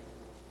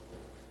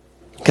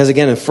 Because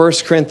again, in 1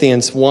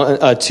 Corinthians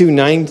 2,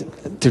 9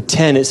 through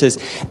 10, it says,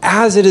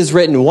 as it is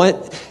written,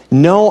 what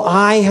no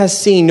eye has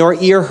seen, nor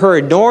ear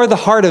heard, nor the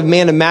heart of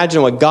man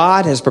imagined what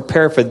God has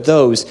prepared for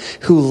those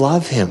who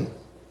love him.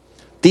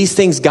 These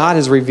things God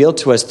has revealed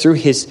to us through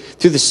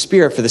the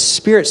Spirit, for the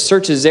Spirit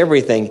searches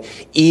everything,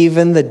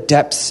 even the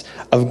depths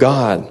of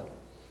God.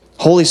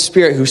 Holy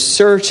Spirit, who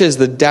searches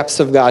the depths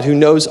of God, who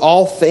knows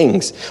all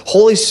things.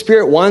 Holy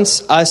Spirit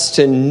wants us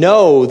to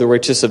know the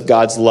riches of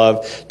God's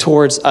love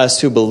towards us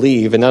who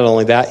believe. And not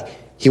only that,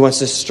 he wants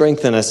to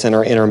strengthen us in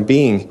our inner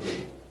being.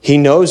 He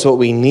knows what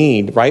we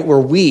need, right? We're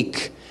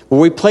weak.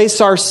 When we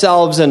place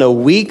ourselves in a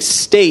weak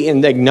state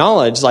and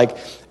acknowledge,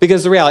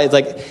 because the reality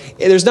is,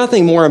 there's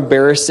nothing more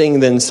embarrassing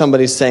than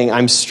somebody saying,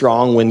 I'm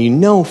strong, when you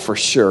know for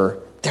sure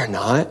they're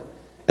not.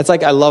 It's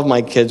like, I love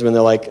my kids when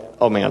they're like,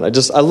 oh man,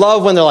 I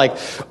love when they're like,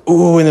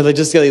 ooh, and they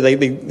just they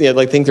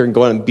think they're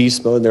going in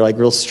beast mode and they're like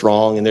real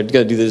strong and they're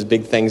going to do these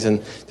big things.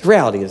 And the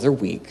reality is they're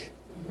weak.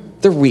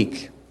 They're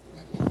weak.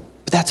 But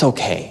that's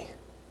okay.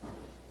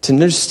 To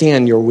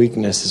understand your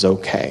weakness is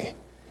okay.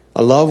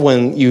 I love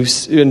when you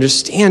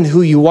understand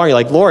who you are. You're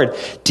like, Lord,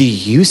 do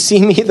you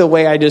see me the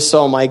way I just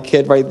saw my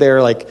kid right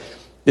there? Like,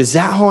 is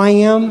that who I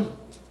am?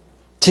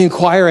 To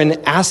inquire and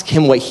ask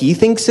him what he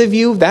thinks of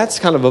you, that's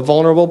kind of a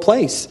vulnerable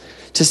place.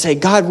 To say,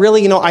 God,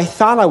 really, I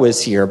thought I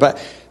was here, but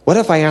what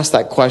if I ask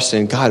that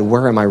question, God,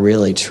 where am I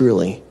really,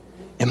 truly?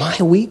 Am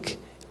I weak?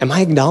 Am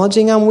I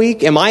acknowledging I'm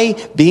weak? Am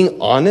I being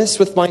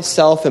honest with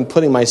myself and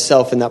putting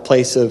myself in that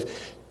place of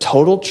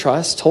total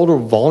trust, total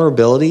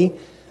vulnerability,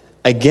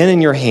 again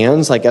in your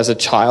hands, like as a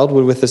child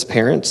would with his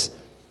parents?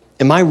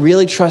 Am I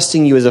really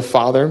trusting you as a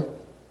father?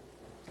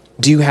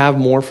 Do you have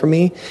more for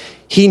me?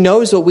 He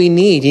knows what we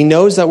need. He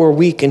knows that we're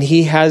weak, and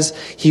he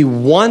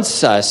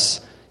wants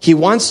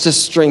to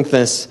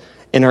strengthen us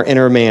in our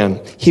inner man.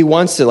 He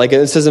wants to, like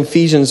it says in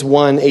Ephesians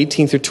 1,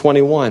 18 through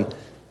 21.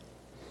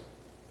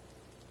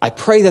 I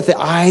pray that the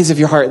eyes of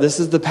your heart, this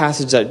is the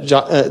passage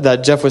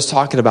that Jeff was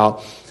talking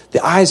about,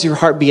 the eyes of your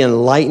heart be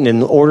enlightened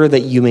in order that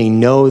you may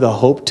know the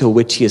hope to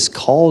which he has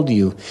called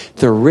you,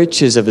 the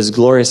riches of his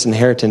glorious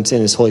inheritance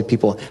in his holy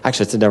people.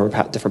 Actually, it's a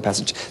different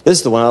passage. This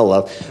is the one I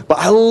love. But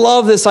I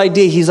love this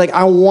idea. He's like,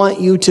 I want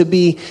you to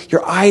be,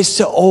 your eyes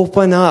to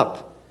open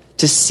up,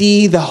 to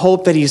see the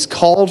hope that he's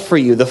called for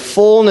you, the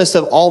fullness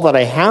of all that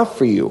I have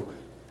for you.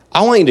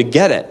 I want you to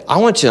get it. I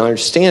want you to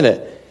understand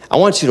it. I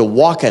want you to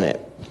walk in it.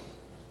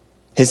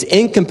 His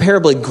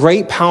incomparably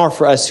great power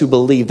for us who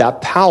believe.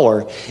 That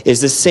power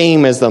is the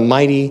same as the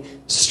mighty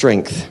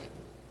strength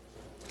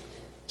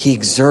He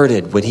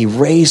exerted when He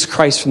raised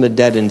Christ from the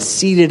dead and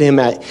seated Him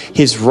at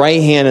His right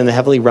hand in the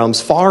heavenly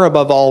realms, far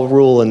above all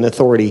rule and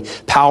authority,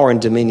 power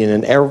and dominion,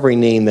 and every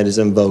name that is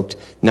invoked,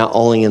 not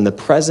only in the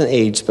present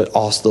age, but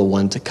also the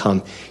one to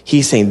come.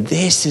 He's saying,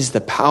 this is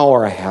the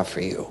power I have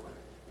for you.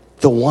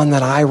 The one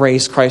that I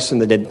raised Christ from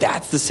the dead,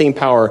 that's the same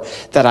power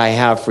that I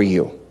have for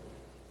you.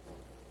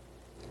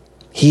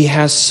 He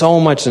has so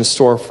much in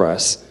store for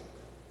us.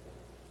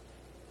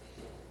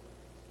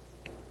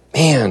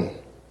 Man.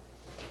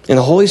 And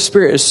the Holy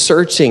Spirit is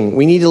searching.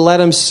 We need to let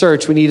Him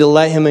search. We need to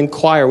let Him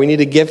inquire. We need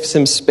to give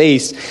Him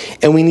space.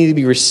 And we need to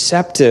be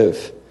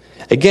receptive.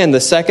 Again, the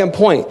second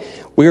point,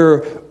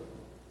 we're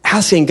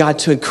asking God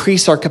to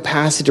increase our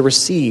capacity to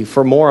receive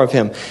for more of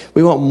Him.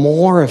 We want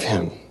more of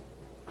Him.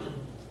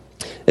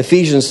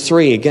 Ephesians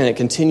 3, again, it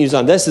continues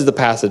on. This is the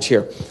passage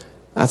here.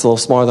 That's a little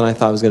smaller than I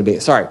thought it was going to be.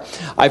 Sorry.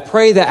 I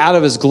pray that out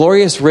of His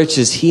glorious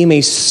riches, He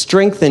may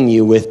strengthen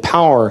you with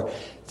power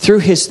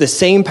through the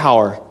same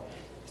power,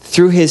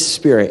 through His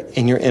Spirit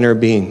in your inner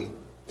being,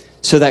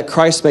 so that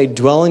Christ may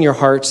dwell in your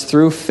hearts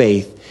through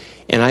faith.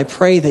 And I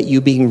pray that you,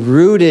 being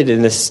rooted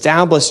and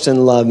established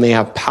in love, may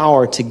have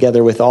power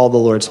together with all the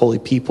Lord's holy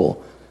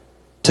people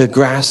to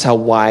grasp how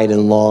wide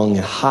and long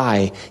and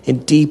high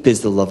and deep is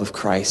the love of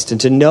Christ,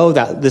 and to know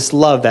that this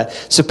love that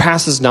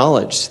surpasses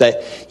knowledge,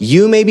 that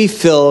you may be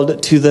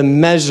filled to the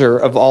measure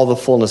of all the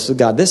fullness of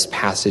God. This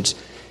passage,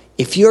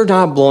 if you're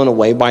not blown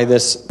away by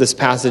this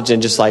passage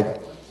and just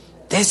like,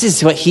 this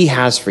is what He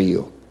has for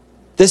you.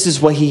 This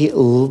is what He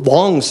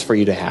longs for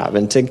you to have.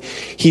 And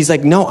He's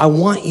like, no, I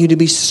want you to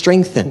be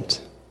strengthened.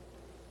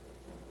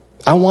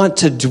 I want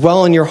to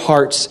dwell in your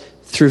hearts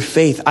through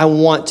faith. I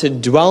want to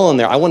dwell in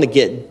there. I want to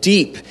get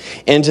deep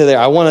into there.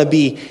 I want to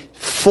be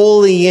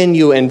fully in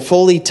you and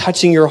fully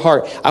touching your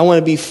heart. I want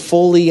to be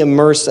fully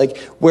immersed. Like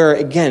where,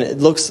 again,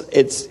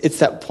 it's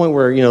that point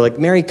where, like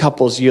married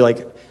couples,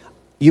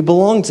 you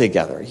belong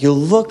together. You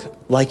look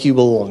like you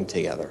belong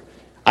together.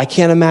 I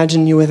can't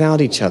imagine you without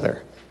each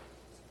other.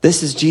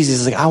 This is Jesus.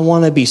 He's like, I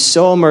want to be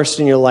so immersed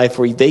in your life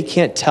where they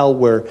can't tell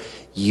where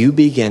you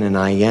begin and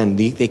I end.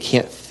 They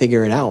can't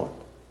figure it out.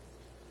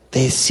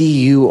 They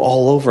see you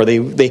all over.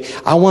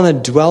 I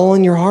want to dwell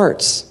in your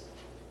hearts.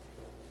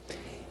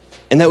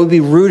 And that would be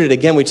rooted.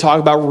 Again, we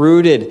talk about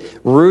rooted.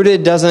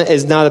 Rooted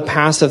is not a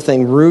passive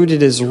thing.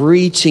 Rooted is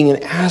reaching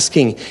and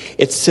asking.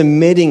 It's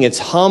submitting. It's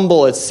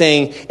humble. It's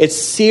saying, it's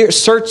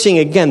searching,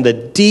 again, the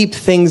deep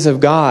things of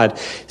God.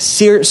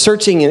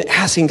 Searching and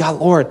asking God,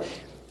 Lord,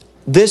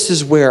 this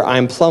is where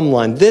I'm plumb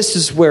line. This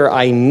is where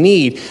I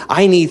need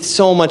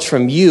so much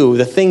from you,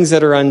 the things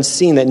that are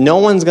unseen that no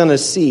one's going to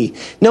see.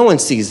 No one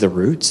sees the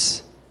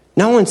roots.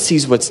 No one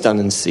sees what's done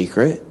in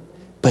secret,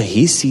 but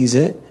He sees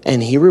it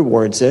and He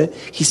rewards it.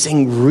 He's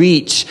saying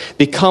reach,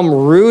 become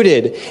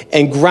rooted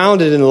and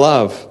grounded in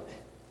love.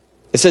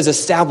 It says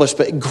established,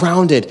 but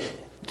grounded,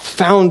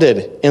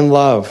 founded in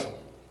love.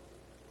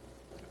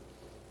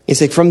 He's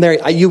like, from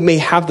there, you may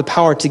have the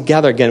power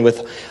together again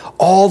with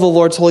all the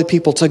Lord's holy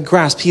people to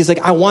grasp. He's like,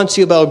 I want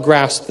you to be able to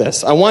grasp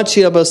this. I want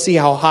you to be able to see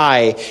how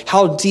high,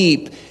 how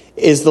deep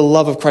is the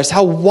love of Christ,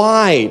 how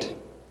wide.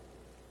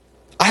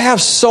 I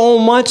have so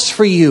much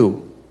for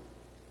you.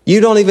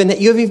 You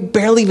have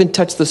barely even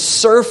touched the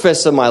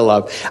surface of my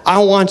love. I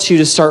want you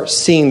to start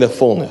seeing the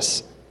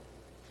fullness.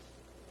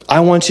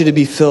 I want you to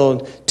be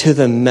filled to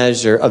the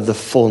measure of the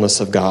fullness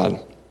of God.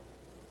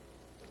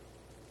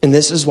 And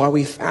this is why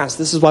we fast.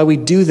 This is why we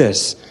do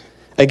this.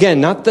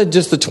 Again, not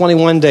just the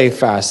 21-day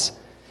fast,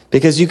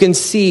 because you can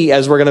see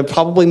as we're going to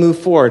probably move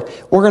forward,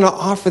 we're going to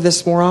offer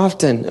this more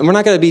often. And we're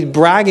not going to be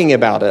bragging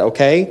about it,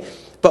 okay?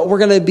 But we're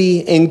going to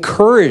be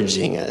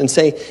encouraging it and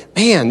say,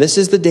 man, this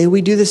is the day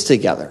we do this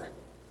together.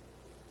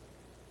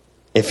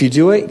 If you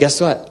do it, guess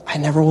what? I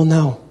never will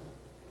know.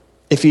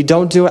 If you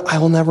don't do it, I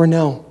will never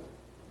know.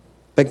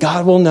 But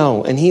God will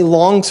know, and He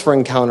longs for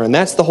encounter, and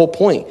that's the whole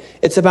point.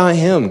 It's about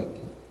Him.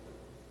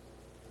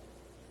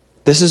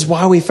 This is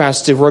why we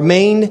fast, to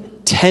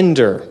remain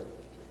tender,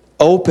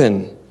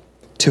 open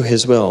to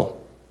His will.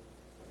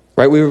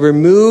 Right? We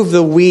remove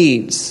the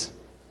weeds.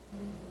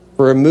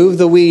 Let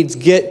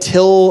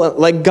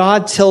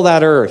God till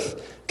that earth.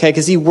 Okay?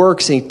 Because He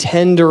works and He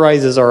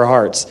tenderizes our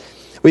hearts.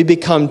 We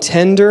become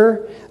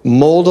tender,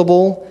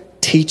 moldable,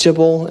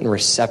 teachable, and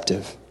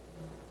receptive.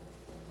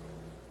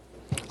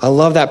 I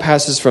love that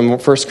passage from 1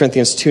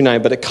 Corinthians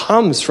 2:9, but it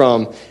comes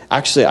from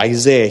actually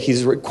Isaiah.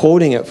 He's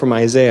quoting it from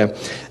Isaiah.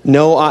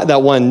 No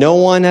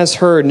one has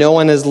heard, no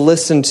one has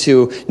listened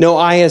to, no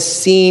eye has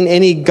seen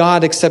any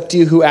God except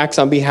you who acts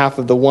on behalf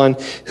of the one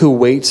who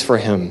waits for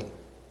Him.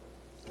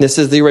 This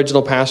is the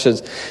original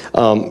passage.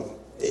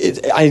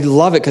 I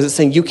love it because it's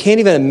saying you can't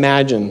even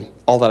imagine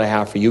all that I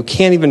have for you. You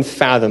can't even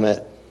fathom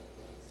it.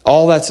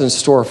 All that's in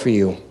store for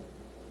you.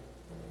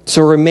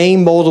 So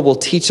remain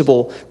moldable,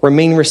 teachable,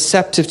 remain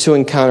receptive to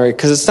encounter it,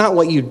 because it's not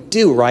what you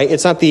do, right?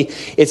 It's not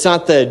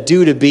the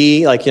do to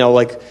be, like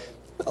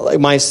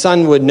my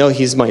son would know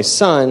he's my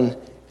son,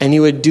 and he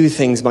would do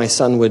things my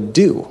son would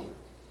do.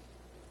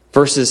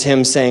 Versus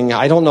him saying,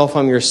 I don't know if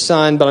I'm your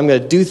son, but I'm going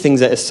to do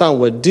things that his son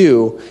would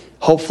do.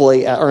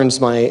 Hopefully it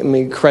earns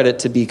my credit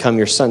to become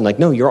your son. Like,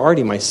 no, you're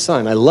already my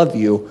son. I love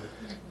you.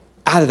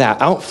 Out of that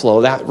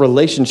outflow, that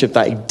relationship,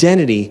 that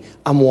identity,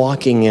 I'm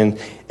walking in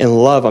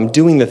love. I'm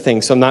doing the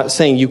things. So I'm not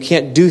saying you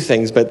can't do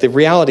things, but the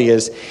reality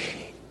is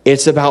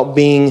it's about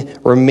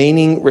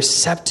remaining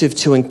receptive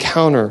to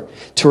encounter,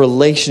 to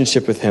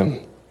relationship with him.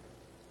 And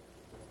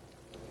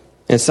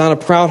it's not a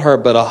proud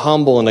heart, but a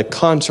humble and a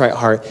contrite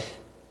heart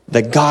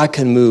that God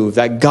can move,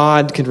 that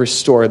God can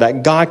restore,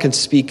 that God can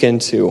speak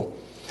into.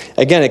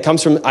 Again, it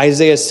comes from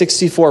Isaiah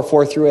 64,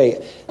 4 through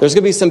 8. There's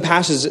going to be some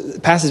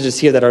passages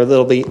here that are a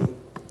little bit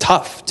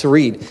tough to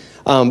read.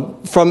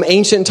 From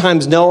ancient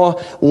times, no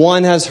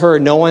one has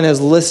heard, no one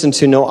has listened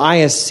to, no eye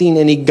has seen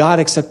any God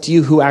except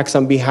you who acts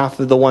on behalf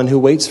of the one who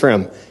waits for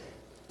him.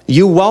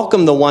 You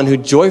welcome the one who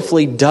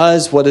joyfully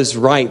does what is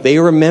right. They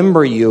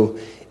remember you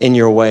in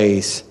your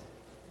ways.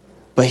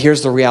 But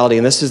here's the reality,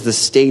 and this is the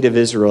state of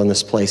Israel in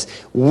this place.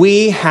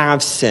 We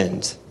have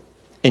sinned,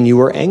 and you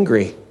are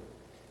angry.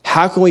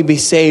 How can we be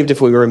saved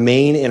if we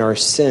remain in our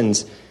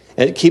sins?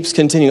 And it keeps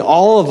continuing.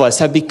 All of us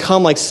have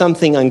become like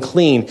something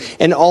unclean,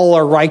 and all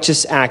our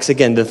righteous acts,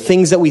 again, the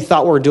things that we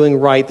thought we were doing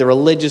right, the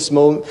religious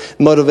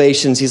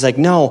motivations, he's like,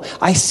 no,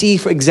 I see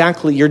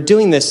exactly, you're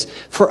doing this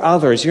for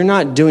others. You're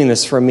not doing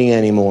this for me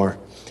anymore.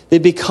 They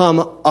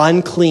become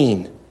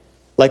unclean.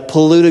 Like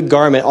polluted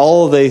garment,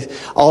 all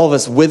of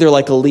us wither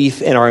like a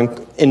leaf, and our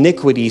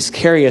iniquities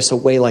carry us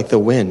away like the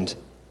wind.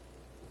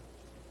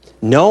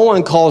 No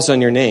one calls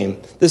on your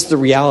name. This is the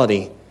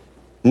reality.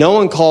 No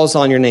one calls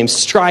on your name,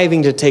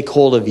 striving to take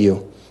hold of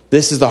you.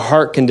 This is the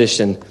heart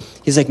condition.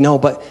 He's like, no,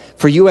 but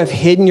for you have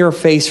hidden your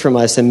face from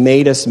us and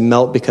made us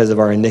melt because of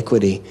our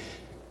iniquity.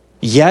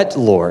 Yet,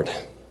 Lord,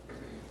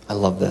 I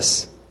love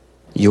this.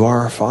 You are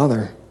our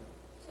Father.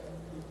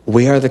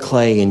 We are the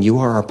clay and you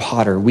are our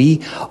potter.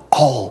 We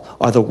all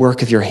are the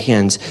work of your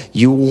hands.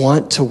 You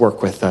want to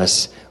work with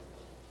us.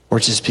 We're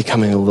just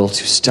becoming a little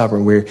too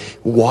stubborn. We're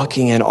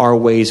walking in our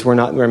ways. We're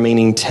not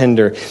remaining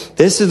tender.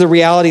 This is the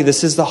reality.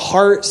 This is the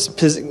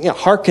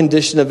heart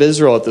condition of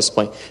Israel at this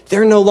point.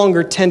 They're no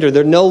longer tender.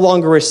 They're no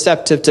longer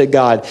receptive to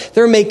God.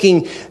 They're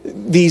making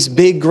these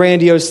big,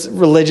 grandiose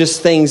religious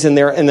things, and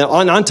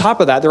on top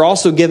of that, they're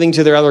also giving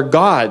to their other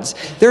gods.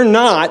 They're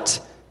not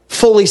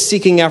fully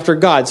seeking after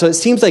God. So it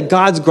seems like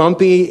God's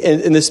grumpy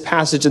in this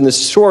passage, in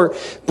this short,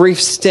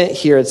 brief stint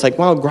here. It's like,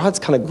 wow, God's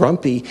kind of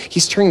grumpy.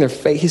 He's turning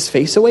his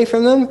face away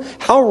from them.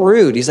 How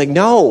rude. He's like,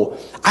 no,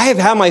 I have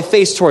had my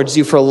face towards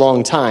you for a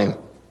long time.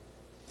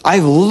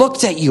 I've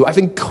looked at you. I've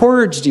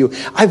encouraged you.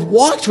 I've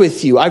walked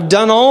with you. I've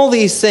done all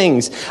these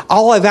things.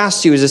 All I've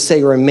asked you is to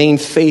say, remain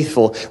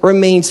faithful,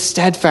 remain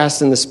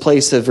steadfast in this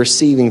place of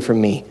receiving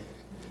from me.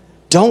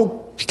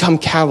 Don't become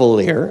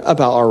cavalier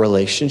about our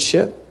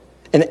relationship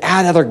and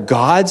add other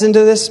gods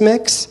into this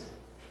mix.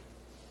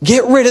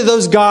 Get rid of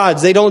those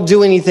gods. They don't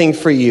do anything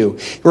for you.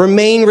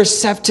 Remain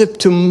receptive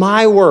to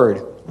my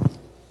word.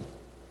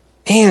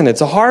 And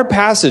it's a hard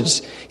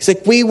passage. He's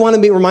like, we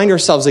want to remind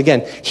ourselves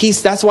again.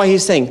 That's why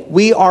he's saying,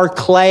 we are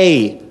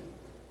clay.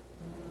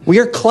 We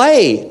are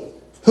clay.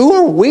 Who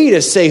are we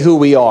to say who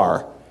we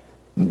are?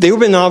 They've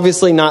been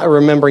obviously not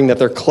remembering that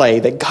they're clay,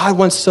 that God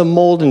wants to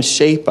mold and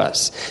shape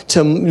us,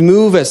 to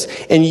move us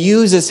and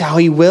use us how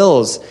he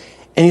wills.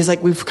 And he's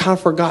like, we've kind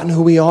of forgotten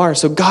who we are.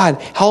 So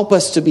God, help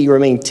us to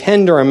remain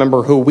tender,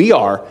 remember who we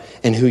are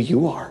and who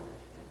you are,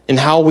 and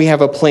how we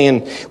have a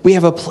plan. We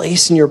have a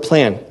place in your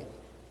plan.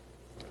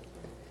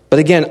 But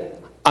again,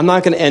 I'm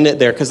not going to end it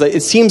there, because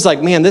it seems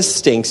like, man, this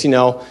stinks,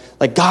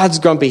 like God's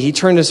grumpy. He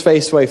turned his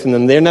face away from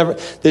them. There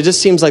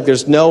just seems like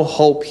there's no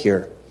hope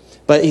here.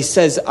 But he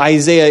says,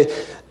 Isaiah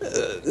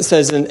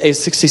says in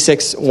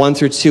 66, 1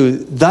 through 2,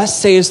 thus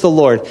says the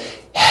Lord,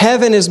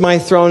 heaven is my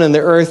throne and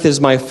the earth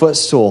is my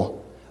footstool.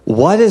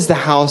 What is the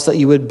house that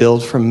you would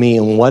build for me,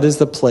 and what is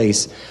the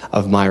place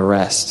of my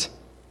rest?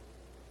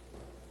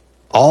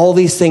 All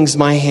these things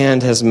my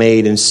hand has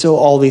made, and so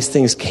all these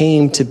things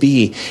came to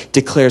be,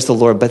 declares the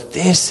Lord. But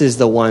this is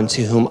the one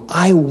to whom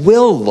I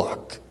will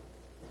look.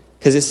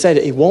 Because it said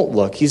he won't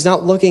look. He's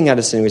not looking at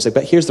us anymore. He's like,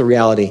 but here's the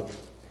reality.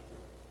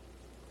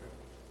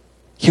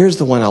 Here's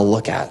the one I'll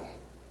look at.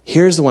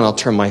 Here's the one I'll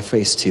turn my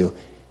face to.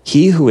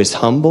 He who is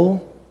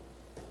humble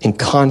and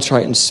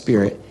contrite in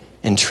spirit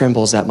and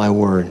trembles at my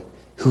word,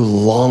 who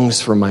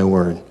longs for my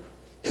word,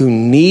 who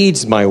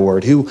needs my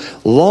word, who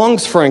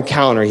longs for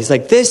encounter. He's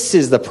like, this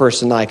is the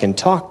person I can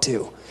talk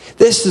to.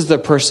 This is the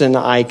person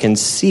I can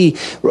see.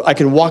 I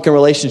can walk in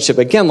relationship.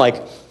 Again,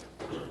 like,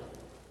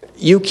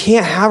 you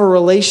can't have a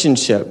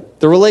relationship.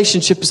 The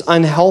relationship is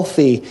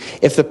unhealthy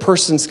if the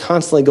person's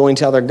constantly going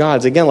to other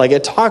gods. Again, like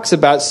it talks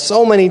about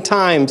so many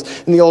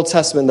times in the Old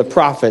Testament, the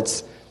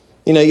prophets.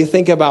 You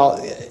think about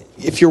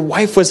if your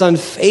wife was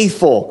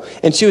unfaithful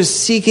and she was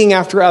seeking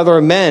after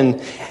other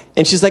men,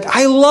 and she's like,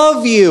 I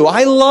love you.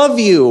 I love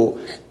you.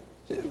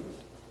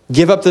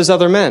 Give up those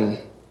other men.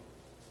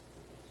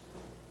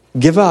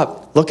 Give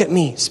up. Look at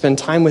me. Spend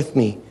time with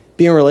me.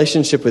 Be in a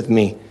relationship with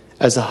me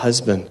as a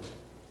husband.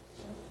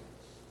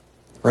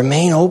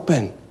 Remain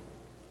open.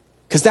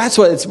 Because that's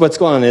what's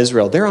going on in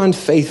Israel. They're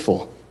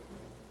unfaithful.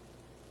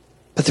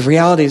 But the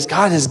reality is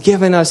God has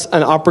given us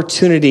an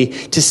opportunity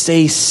to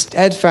stay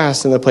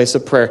steadfast in the place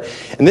of prayer.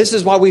 And this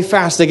is why we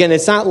fast. Again,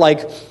 it's not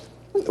like,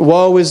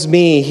 woe is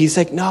me. He's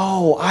like,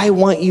 no, I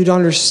want you to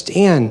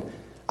understand.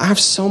 I have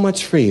so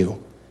much for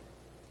you.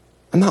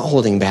 I'm not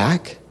holding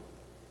back.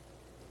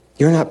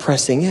 You're not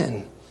pressing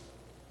in.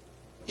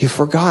 You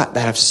forgot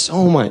that I have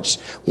so much.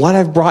 What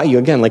I've brought you,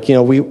 again,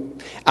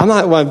 I'm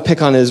not want to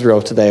pick on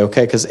Israel today,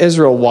 okay? Because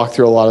Israel walked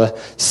through a lot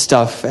of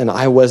stuff and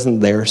I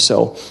wasn't there.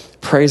 So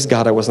praise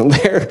God I wasn't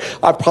there.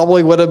 I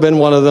probably would have been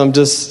one of them,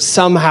 just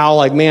somehow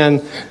like,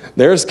 man,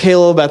 there's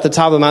Caleb at the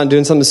top of the mountain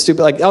doing something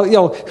stupid. Like,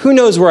 who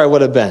knows where I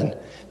would have been.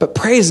 But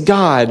praise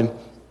God,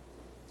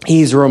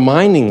 he's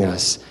reminding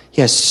us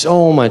he has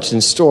so much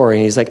in store.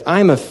 And he's like,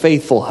 I'm a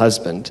faithful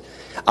husband.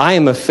 I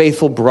am a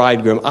faithful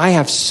bridegroom. I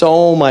have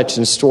so much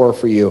in store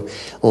for you.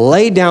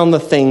 Lay down the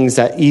things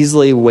that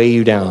easily weigh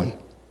you down.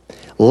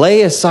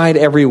 Lay aside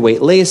every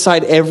weight. Lay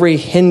aside every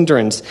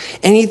hindrance.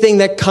 Anything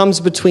that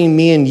comes between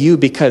me and you,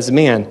 because,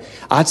 man,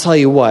 I'll tell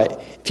you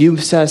what, if you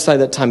set aside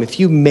that time, if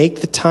you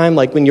make the time,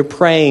 like when you're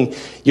praying,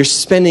 you're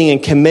spending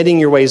and committing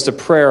your ways to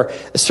prayer,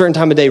 a certain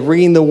time of day,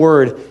 reading the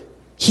word,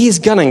 he's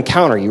going to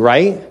encounter you,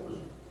 right?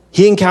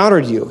 He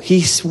encountered you.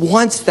 He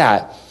wants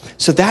that.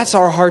 So that's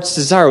our heart's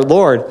desire.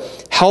 Lord,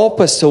 help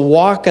us to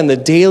walk in the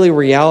daily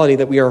reality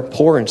that we are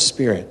poor in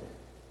spirit.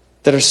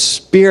 That our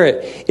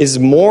spirit is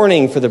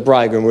mourning for the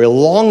bridegroom. We're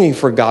longing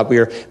for God. We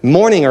are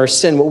mourning our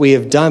sin, what we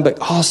have done, but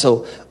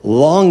also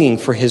longing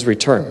for his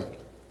return.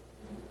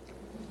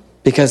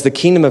 Because the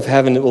kingdom of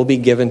heaven will be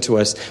given to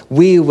us.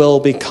 We will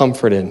be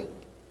comforted.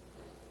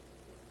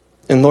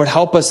 And Lord,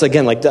 help us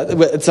again. Like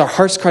it's our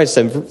heart's cry to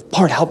say,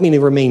 Lord, help me to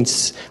remain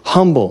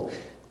humble,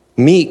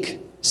 meek,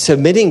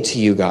 submitting to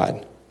you,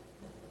 God.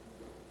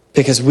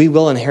 Because we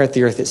will inherit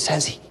the earth. It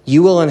says,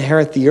 you will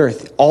inherit the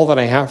earth, all that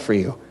I have for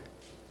you.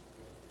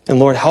 And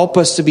Lord, help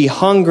us to be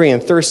hungry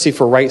and thirsty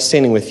for right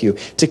standing with you,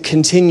 to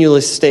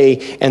continually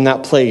stay in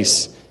that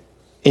place.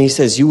 And he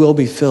says, you will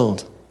be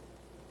filled.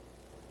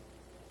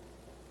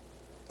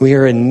 We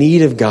are in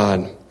need of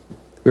God.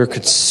 We are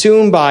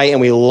consumed by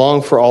and we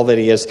long for all that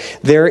he is.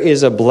 There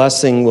is a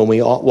blessing when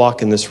we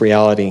walk in this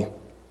reality.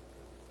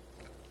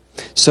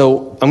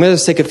 So I'm going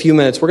to take a few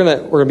minutes. We're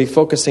going to be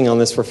focusing on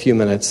this for a few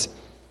minutes.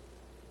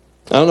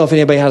 I don't know if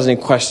anybody has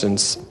any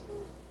questions.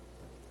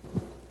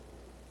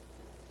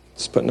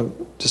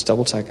 Just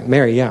double checking.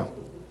 Mary, yeah.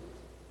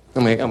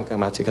 I'm going to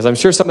come out to you because I'm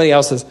sure somebody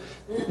else is.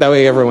 That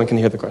way everyone can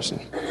hear the question.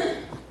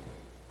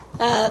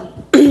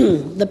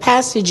 The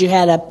passage you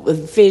had up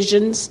with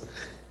Ephesians,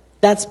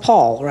 that's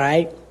Paul,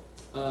 right?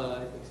 I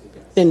think so,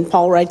 yeah. Didn't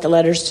Paul write the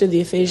letters to the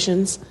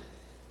Ephesians?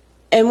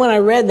 And when I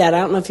read that, I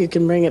don't know if you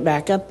can bring it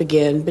back up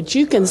again, but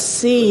you can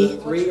see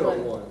 3 or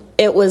 1?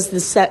 It was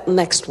the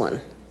next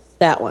one,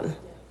 that one.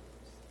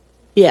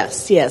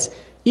 Yes.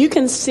 You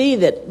can see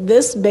that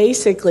this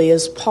basically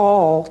is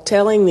Paul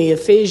telling the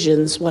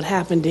Ephesians what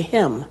happened to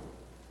him.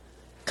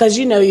 Because,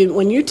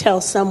 when you tell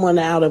someone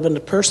out of a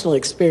personal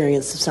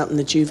experience of something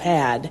that you've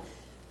had,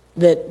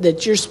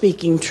 that you're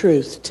speaking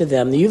truth to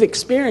them. You've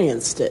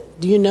experienced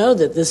it. Do you know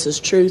that this is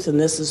truth and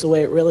this is the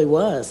way it really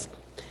was?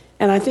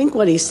 And I think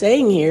what he's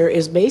saying here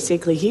is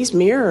basically he's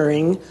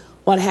mirroring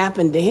what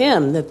happened to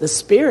him, that the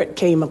Spirit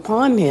came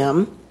upon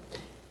him,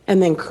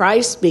 and then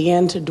Christ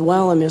began to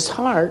dwell in his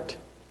heart.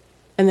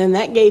 And then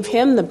that gave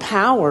him the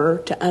power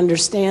to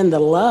understand the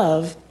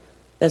love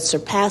that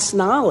surpassed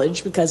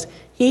knowledge, because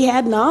he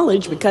had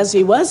knowledge because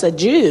he was a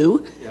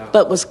Jew,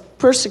 but was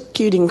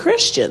persecuting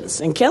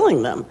Christians and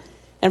killing them.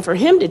 And for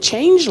him to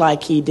change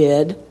like he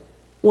did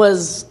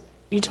was,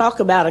 you talk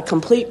about a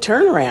complete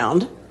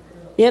turnaround,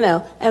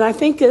 And I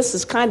think this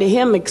is kind of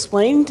him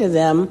explaining to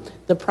them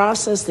the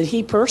process that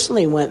he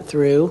personally went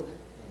through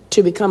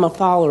to become a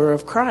follower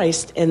of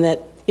Christ, and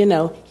that,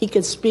 he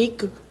could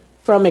speak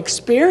from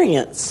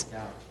experience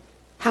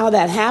how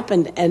that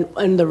happened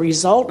and the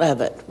result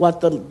of it,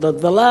 what the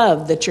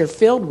love that you're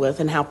filled with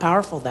and how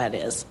powerful that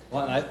is.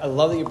 Well, I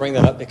love that you bring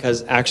that up,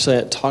 because actually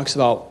it talks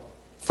about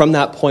from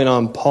that point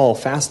on, Paul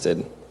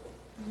fasted.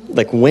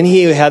 Like when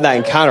he had that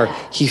encounter,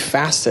 he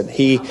fasted.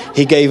 He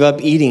gave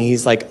up eating.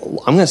 He's like,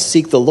 I'm going to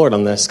seek the Lord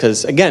on this,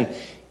 because again,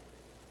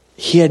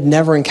 he had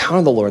never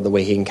encountered the Lord the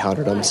way he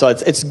encountered him. So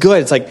it's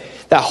good. It's like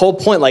that whole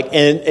point,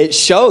 and it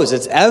shows,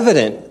 it's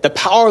evident. The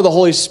power of the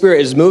Holy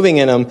Spirit is moving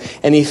in him,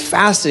 and he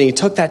fasted. And he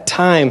took that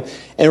time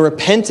and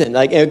repented. And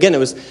again,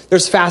 there's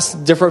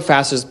different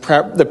fasts,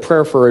 the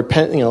prayer for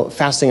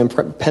fasting and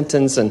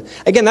repentance. And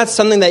again, that's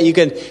something that you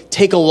could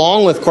take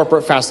along with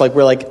corporate fast. Like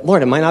we're like,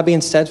 Lord, am I not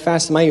being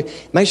steadfast? Am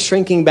I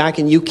shrinking back?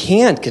 And you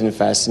can't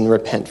confess and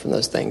repent from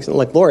those things. And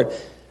like, Lord,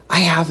 I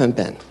haven't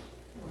been.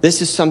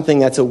 This is something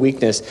that's a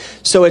weakness.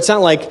 So it's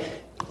not like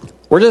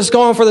we're just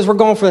going for this,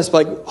 but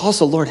like,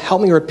 also, Lord,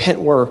 help me repent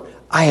where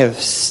I have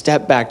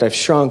stepped back, I've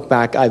shrunk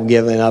back, I've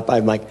given up. I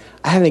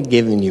haven't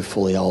given you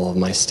fully all of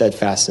my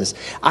steadfastness.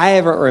 I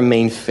haven't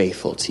remained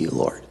faithful to you,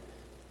 Lord.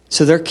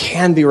 So there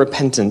can be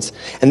repentance.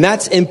 And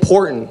that's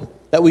important.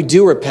 that we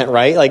do repent,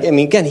 right? Like, I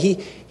mean, again,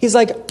 he's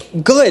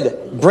like,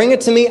 good, bring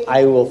it to me.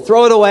 I will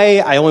throw it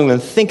away. I won't even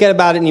think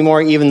about it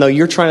anymore, even though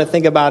you're trying to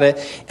think about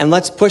it. And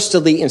let's push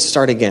delete and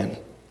start again.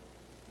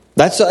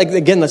 That's, like,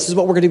 again, this is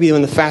what we're going to be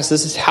doing the fast.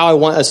 This is how I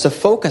want us to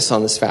focus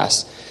on this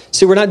fast.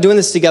 See, we're not doing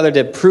this together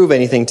to prove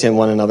anything to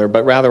one another,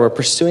 but rather we're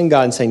pursuing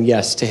God and saying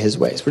yes to his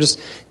ways. We're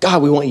just,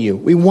 God, we want you.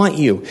 We want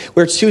you.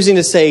 We're choosing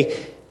to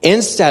say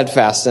in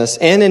steadfastness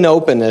and in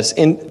openness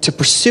and to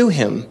pursue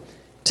him,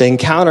 to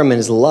encounter him in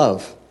his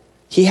love.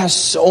 He has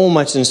so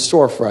much in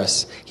store for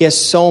us. He has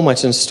so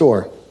much in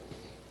store.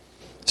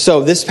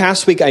 So this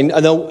past week, I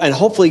know, and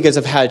hopefully you guys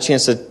have had a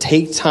chance to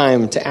take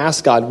time to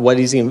ask God what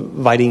he's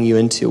inviting you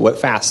into, what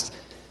fast.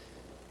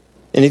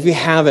 And if you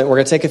haven't, we're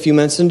going to take a few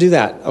minutes and do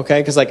that,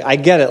 okay? Because, like, I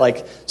get it.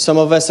 Like, some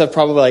of us have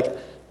probably, like,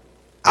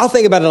 I'll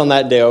think about it on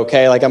that day,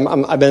 okay? Like,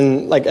 I've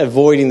been, like,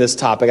 avoiding this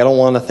topic. I don't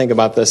want to think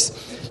about this.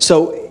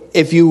 So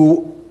if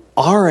you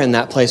are in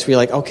that place where you're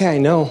like, okay, I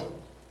know.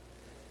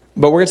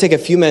 But we're going to take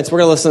a few minutes. We're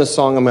going to listen to a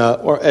song.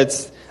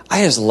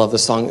 I just love the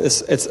song.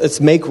 It's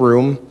Make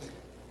Room.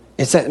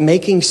 It's that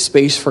making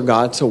space for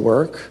God to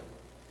work.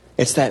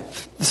 It's that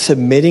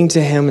submitting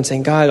to him and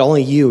saying, God,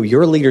 only you,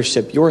 your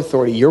leadership, your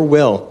authority, your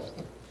will.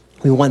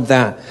 We want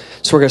that.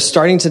 So we're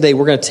starting today,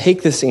 we're going to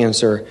take this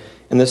answer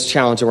and this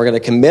challenge, and we're going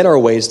to commit our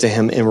ways to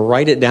him and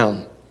write it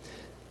down.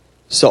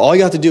 So all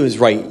you have to do is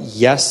write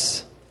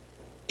yes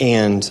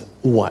and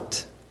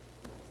what.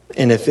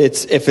 And if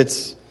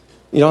it's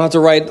you don't have to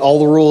write all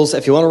the rules.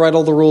 If you want to write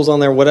all the rules on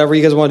there, whatever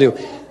you guys want to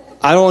do.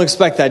 I don't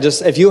expect that.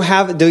 Just if you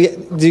have, do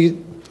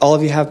you all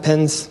of you have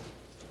pens?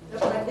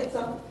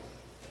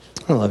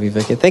 I love you,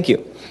 Vicky. Thank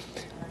you.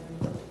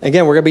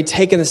 Again, we're going to be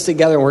taking this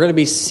together, and we're going to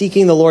be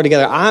seeking the Lord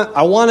together.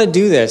 I want to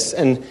do this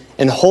and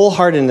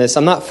wholeheartedness.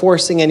 I'm not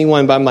forcing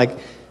anyone, but I'm like,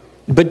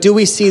 but do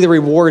we see the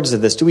rewards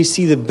of this? Do we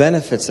see the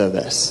benefits of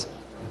this?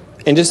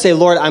 And just say,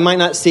 Lord, I might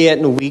not see it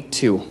in week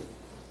 2.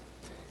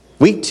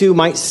 Week 2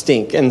 might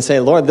stink, and say,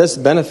 Lord, this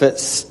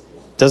benefits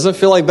doesn't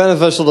feel like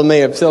beneficial to me.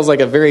 It feels like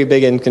a very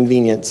big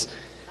inconvenience.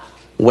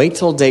 Wait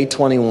till day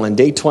 21,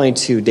 day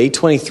 22, day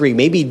 23,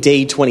 maybe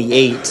day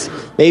 28,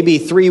 maybe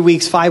 3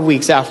 weeks, 5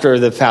 weeks after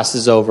the fast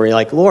is over. You're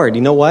like, Lord,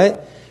 you know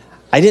what?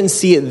 I didn't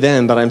see it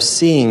then, but I'm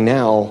seeing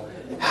now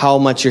how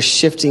much you're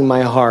shifting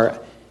my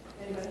heart.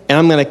 And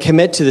I'm going to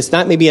commit to this,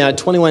 not maybe a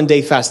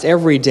 21-day fast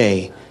every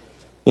day,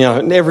 you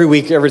know, every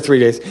week, every 3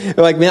 days.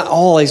 Like, not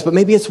always, but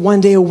maybe it's one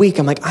day a week.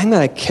 I'm like, I'm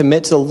going to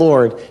commit to the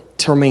Lord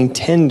to remain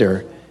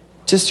tender,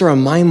 just to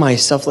remind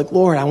myself, like,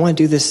 Lord, I want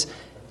to do this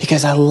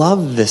because I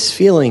love this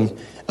feeling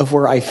of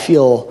where I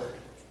feel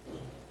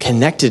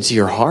connected to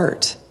your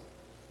heart.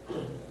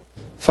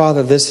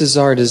 Father, this is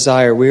our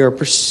desire. We are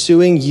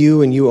pursuing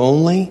you and you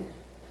only.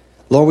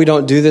 Lord, we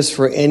don't do this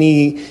for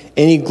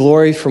any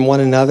glory from one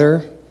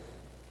another.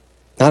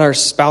 Not our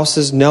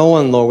spouses, no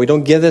one, Lord. We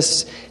don't give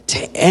this to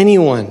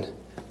anyone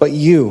but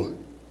you.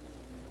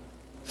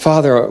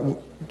 Father,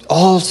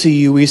 all to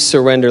you we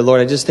surrender,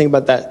 Lord. I just think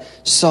about that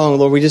song,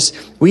 Lord.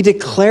 We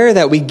declare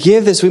that. We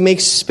give this. We make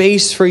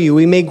space for you.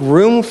 We make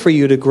room for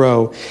you to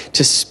grow,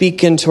 to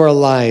speak into our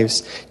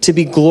lives, to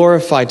be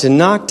glorified, to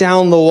knock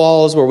down the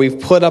walls where we've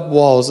put up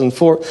walls. And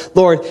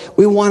Lord,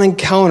 we want to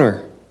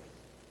encounter.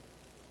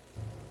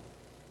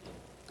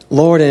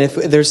 Lord, and if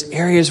there's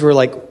areas where,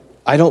 like,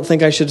 I don't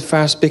think I should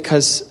fast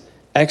because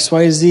X,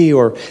 Y, Z,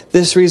 or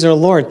this reason, or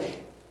Lord,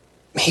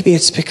 maybe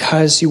it's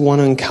because you want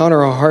to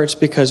encounter our hearts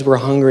because we're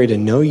hungry to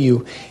know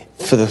you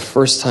for the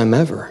first time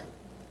ever.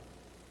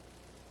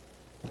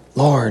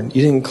 Lord,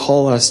 you didn't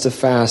call us to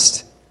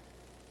fast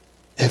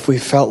if we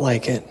felt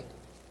like it.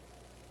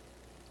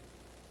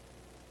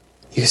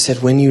 You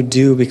said when you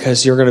do,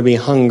 because you're going to be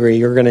hungry,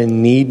 you're going to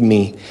need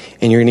me,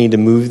 and you're going to need to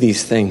move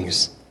these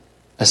things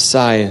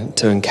aside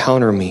to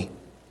encounter me.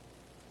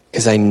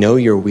 Because I know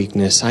your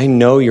weakness, I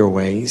know your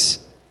ways,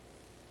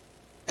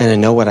 and I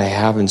know what I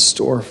have in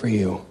store for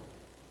you.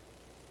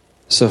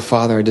 So,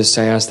 Father,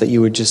 I ask that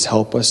you would just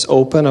help us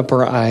open up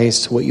our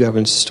eyes to what you have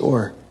in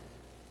store.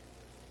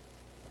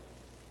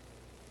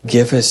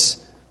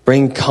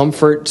 Bring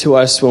comfort to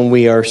us when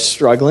we are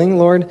struggling,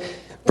 Lord.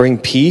 Bring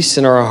peace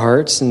in our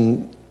hearts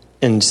and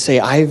say,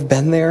 I've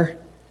been there.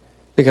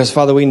 Because,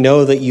 Father, we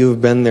know that you've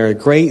been there.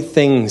 Great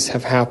things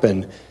have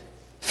happened.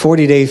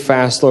 40-day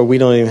fast, Lord, we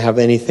don't even have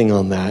anything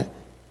on that.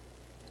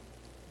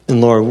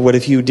 And, Lord, what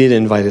if you did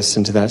invite us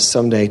into that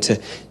someday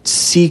to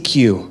seek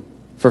you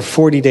for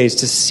 40 days,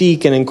 to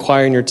seek and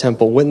inquire in your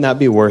temple? Wouldn't that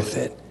be worth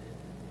it?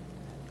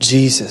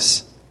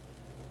 Jesus,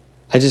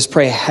 I just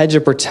pray a hedge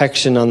of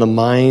protection on the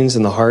minds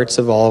and the hearts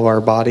of all of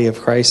our body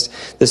of Christ,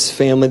 this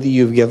family that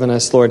you've given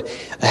us, Lord,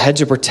 a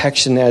hedge of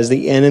protection as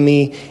the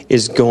enemy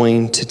is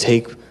going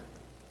to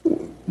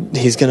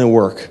he's going to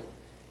work.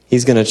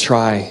 He's going to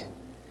try.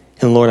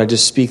 And Lord, I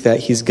just speak that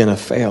he's going to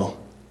fail.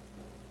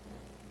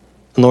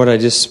 And Lord, I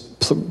just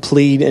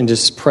plead and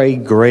just pray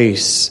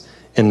grace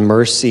and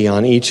mercy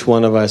on each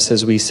one of us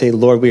as we say,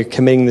 Lord, we are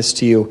committing this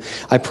to you.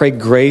 I pray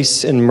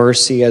grace and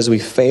mercy as we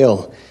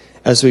fail,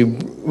 As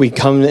we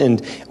come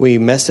and we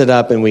mess it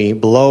up and we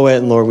blow it,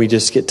 and Lord, we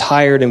just get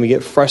tired and we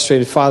get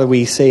frustrated. Father,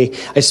 we say,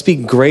 I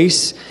speak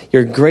grace,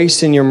 your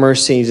grace and your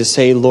mercy to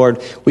say,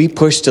 Lord, we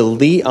push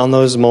delete on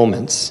those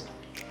moments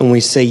and we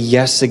say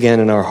yes again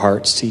in our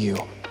hearts to you.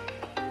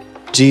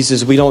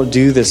 Jesus, we don't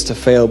do this to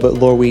fail, but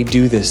Lord, we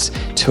do this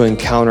to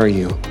encounter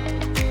you,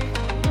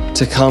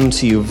 to come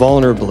to you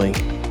vulnerably,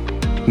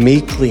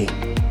 meekly,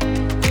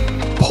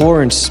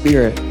 poor in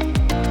spirit,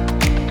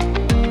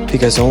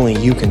 because only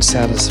you can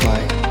satisfy.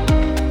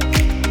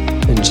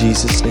 In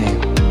Jesus'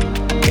 name.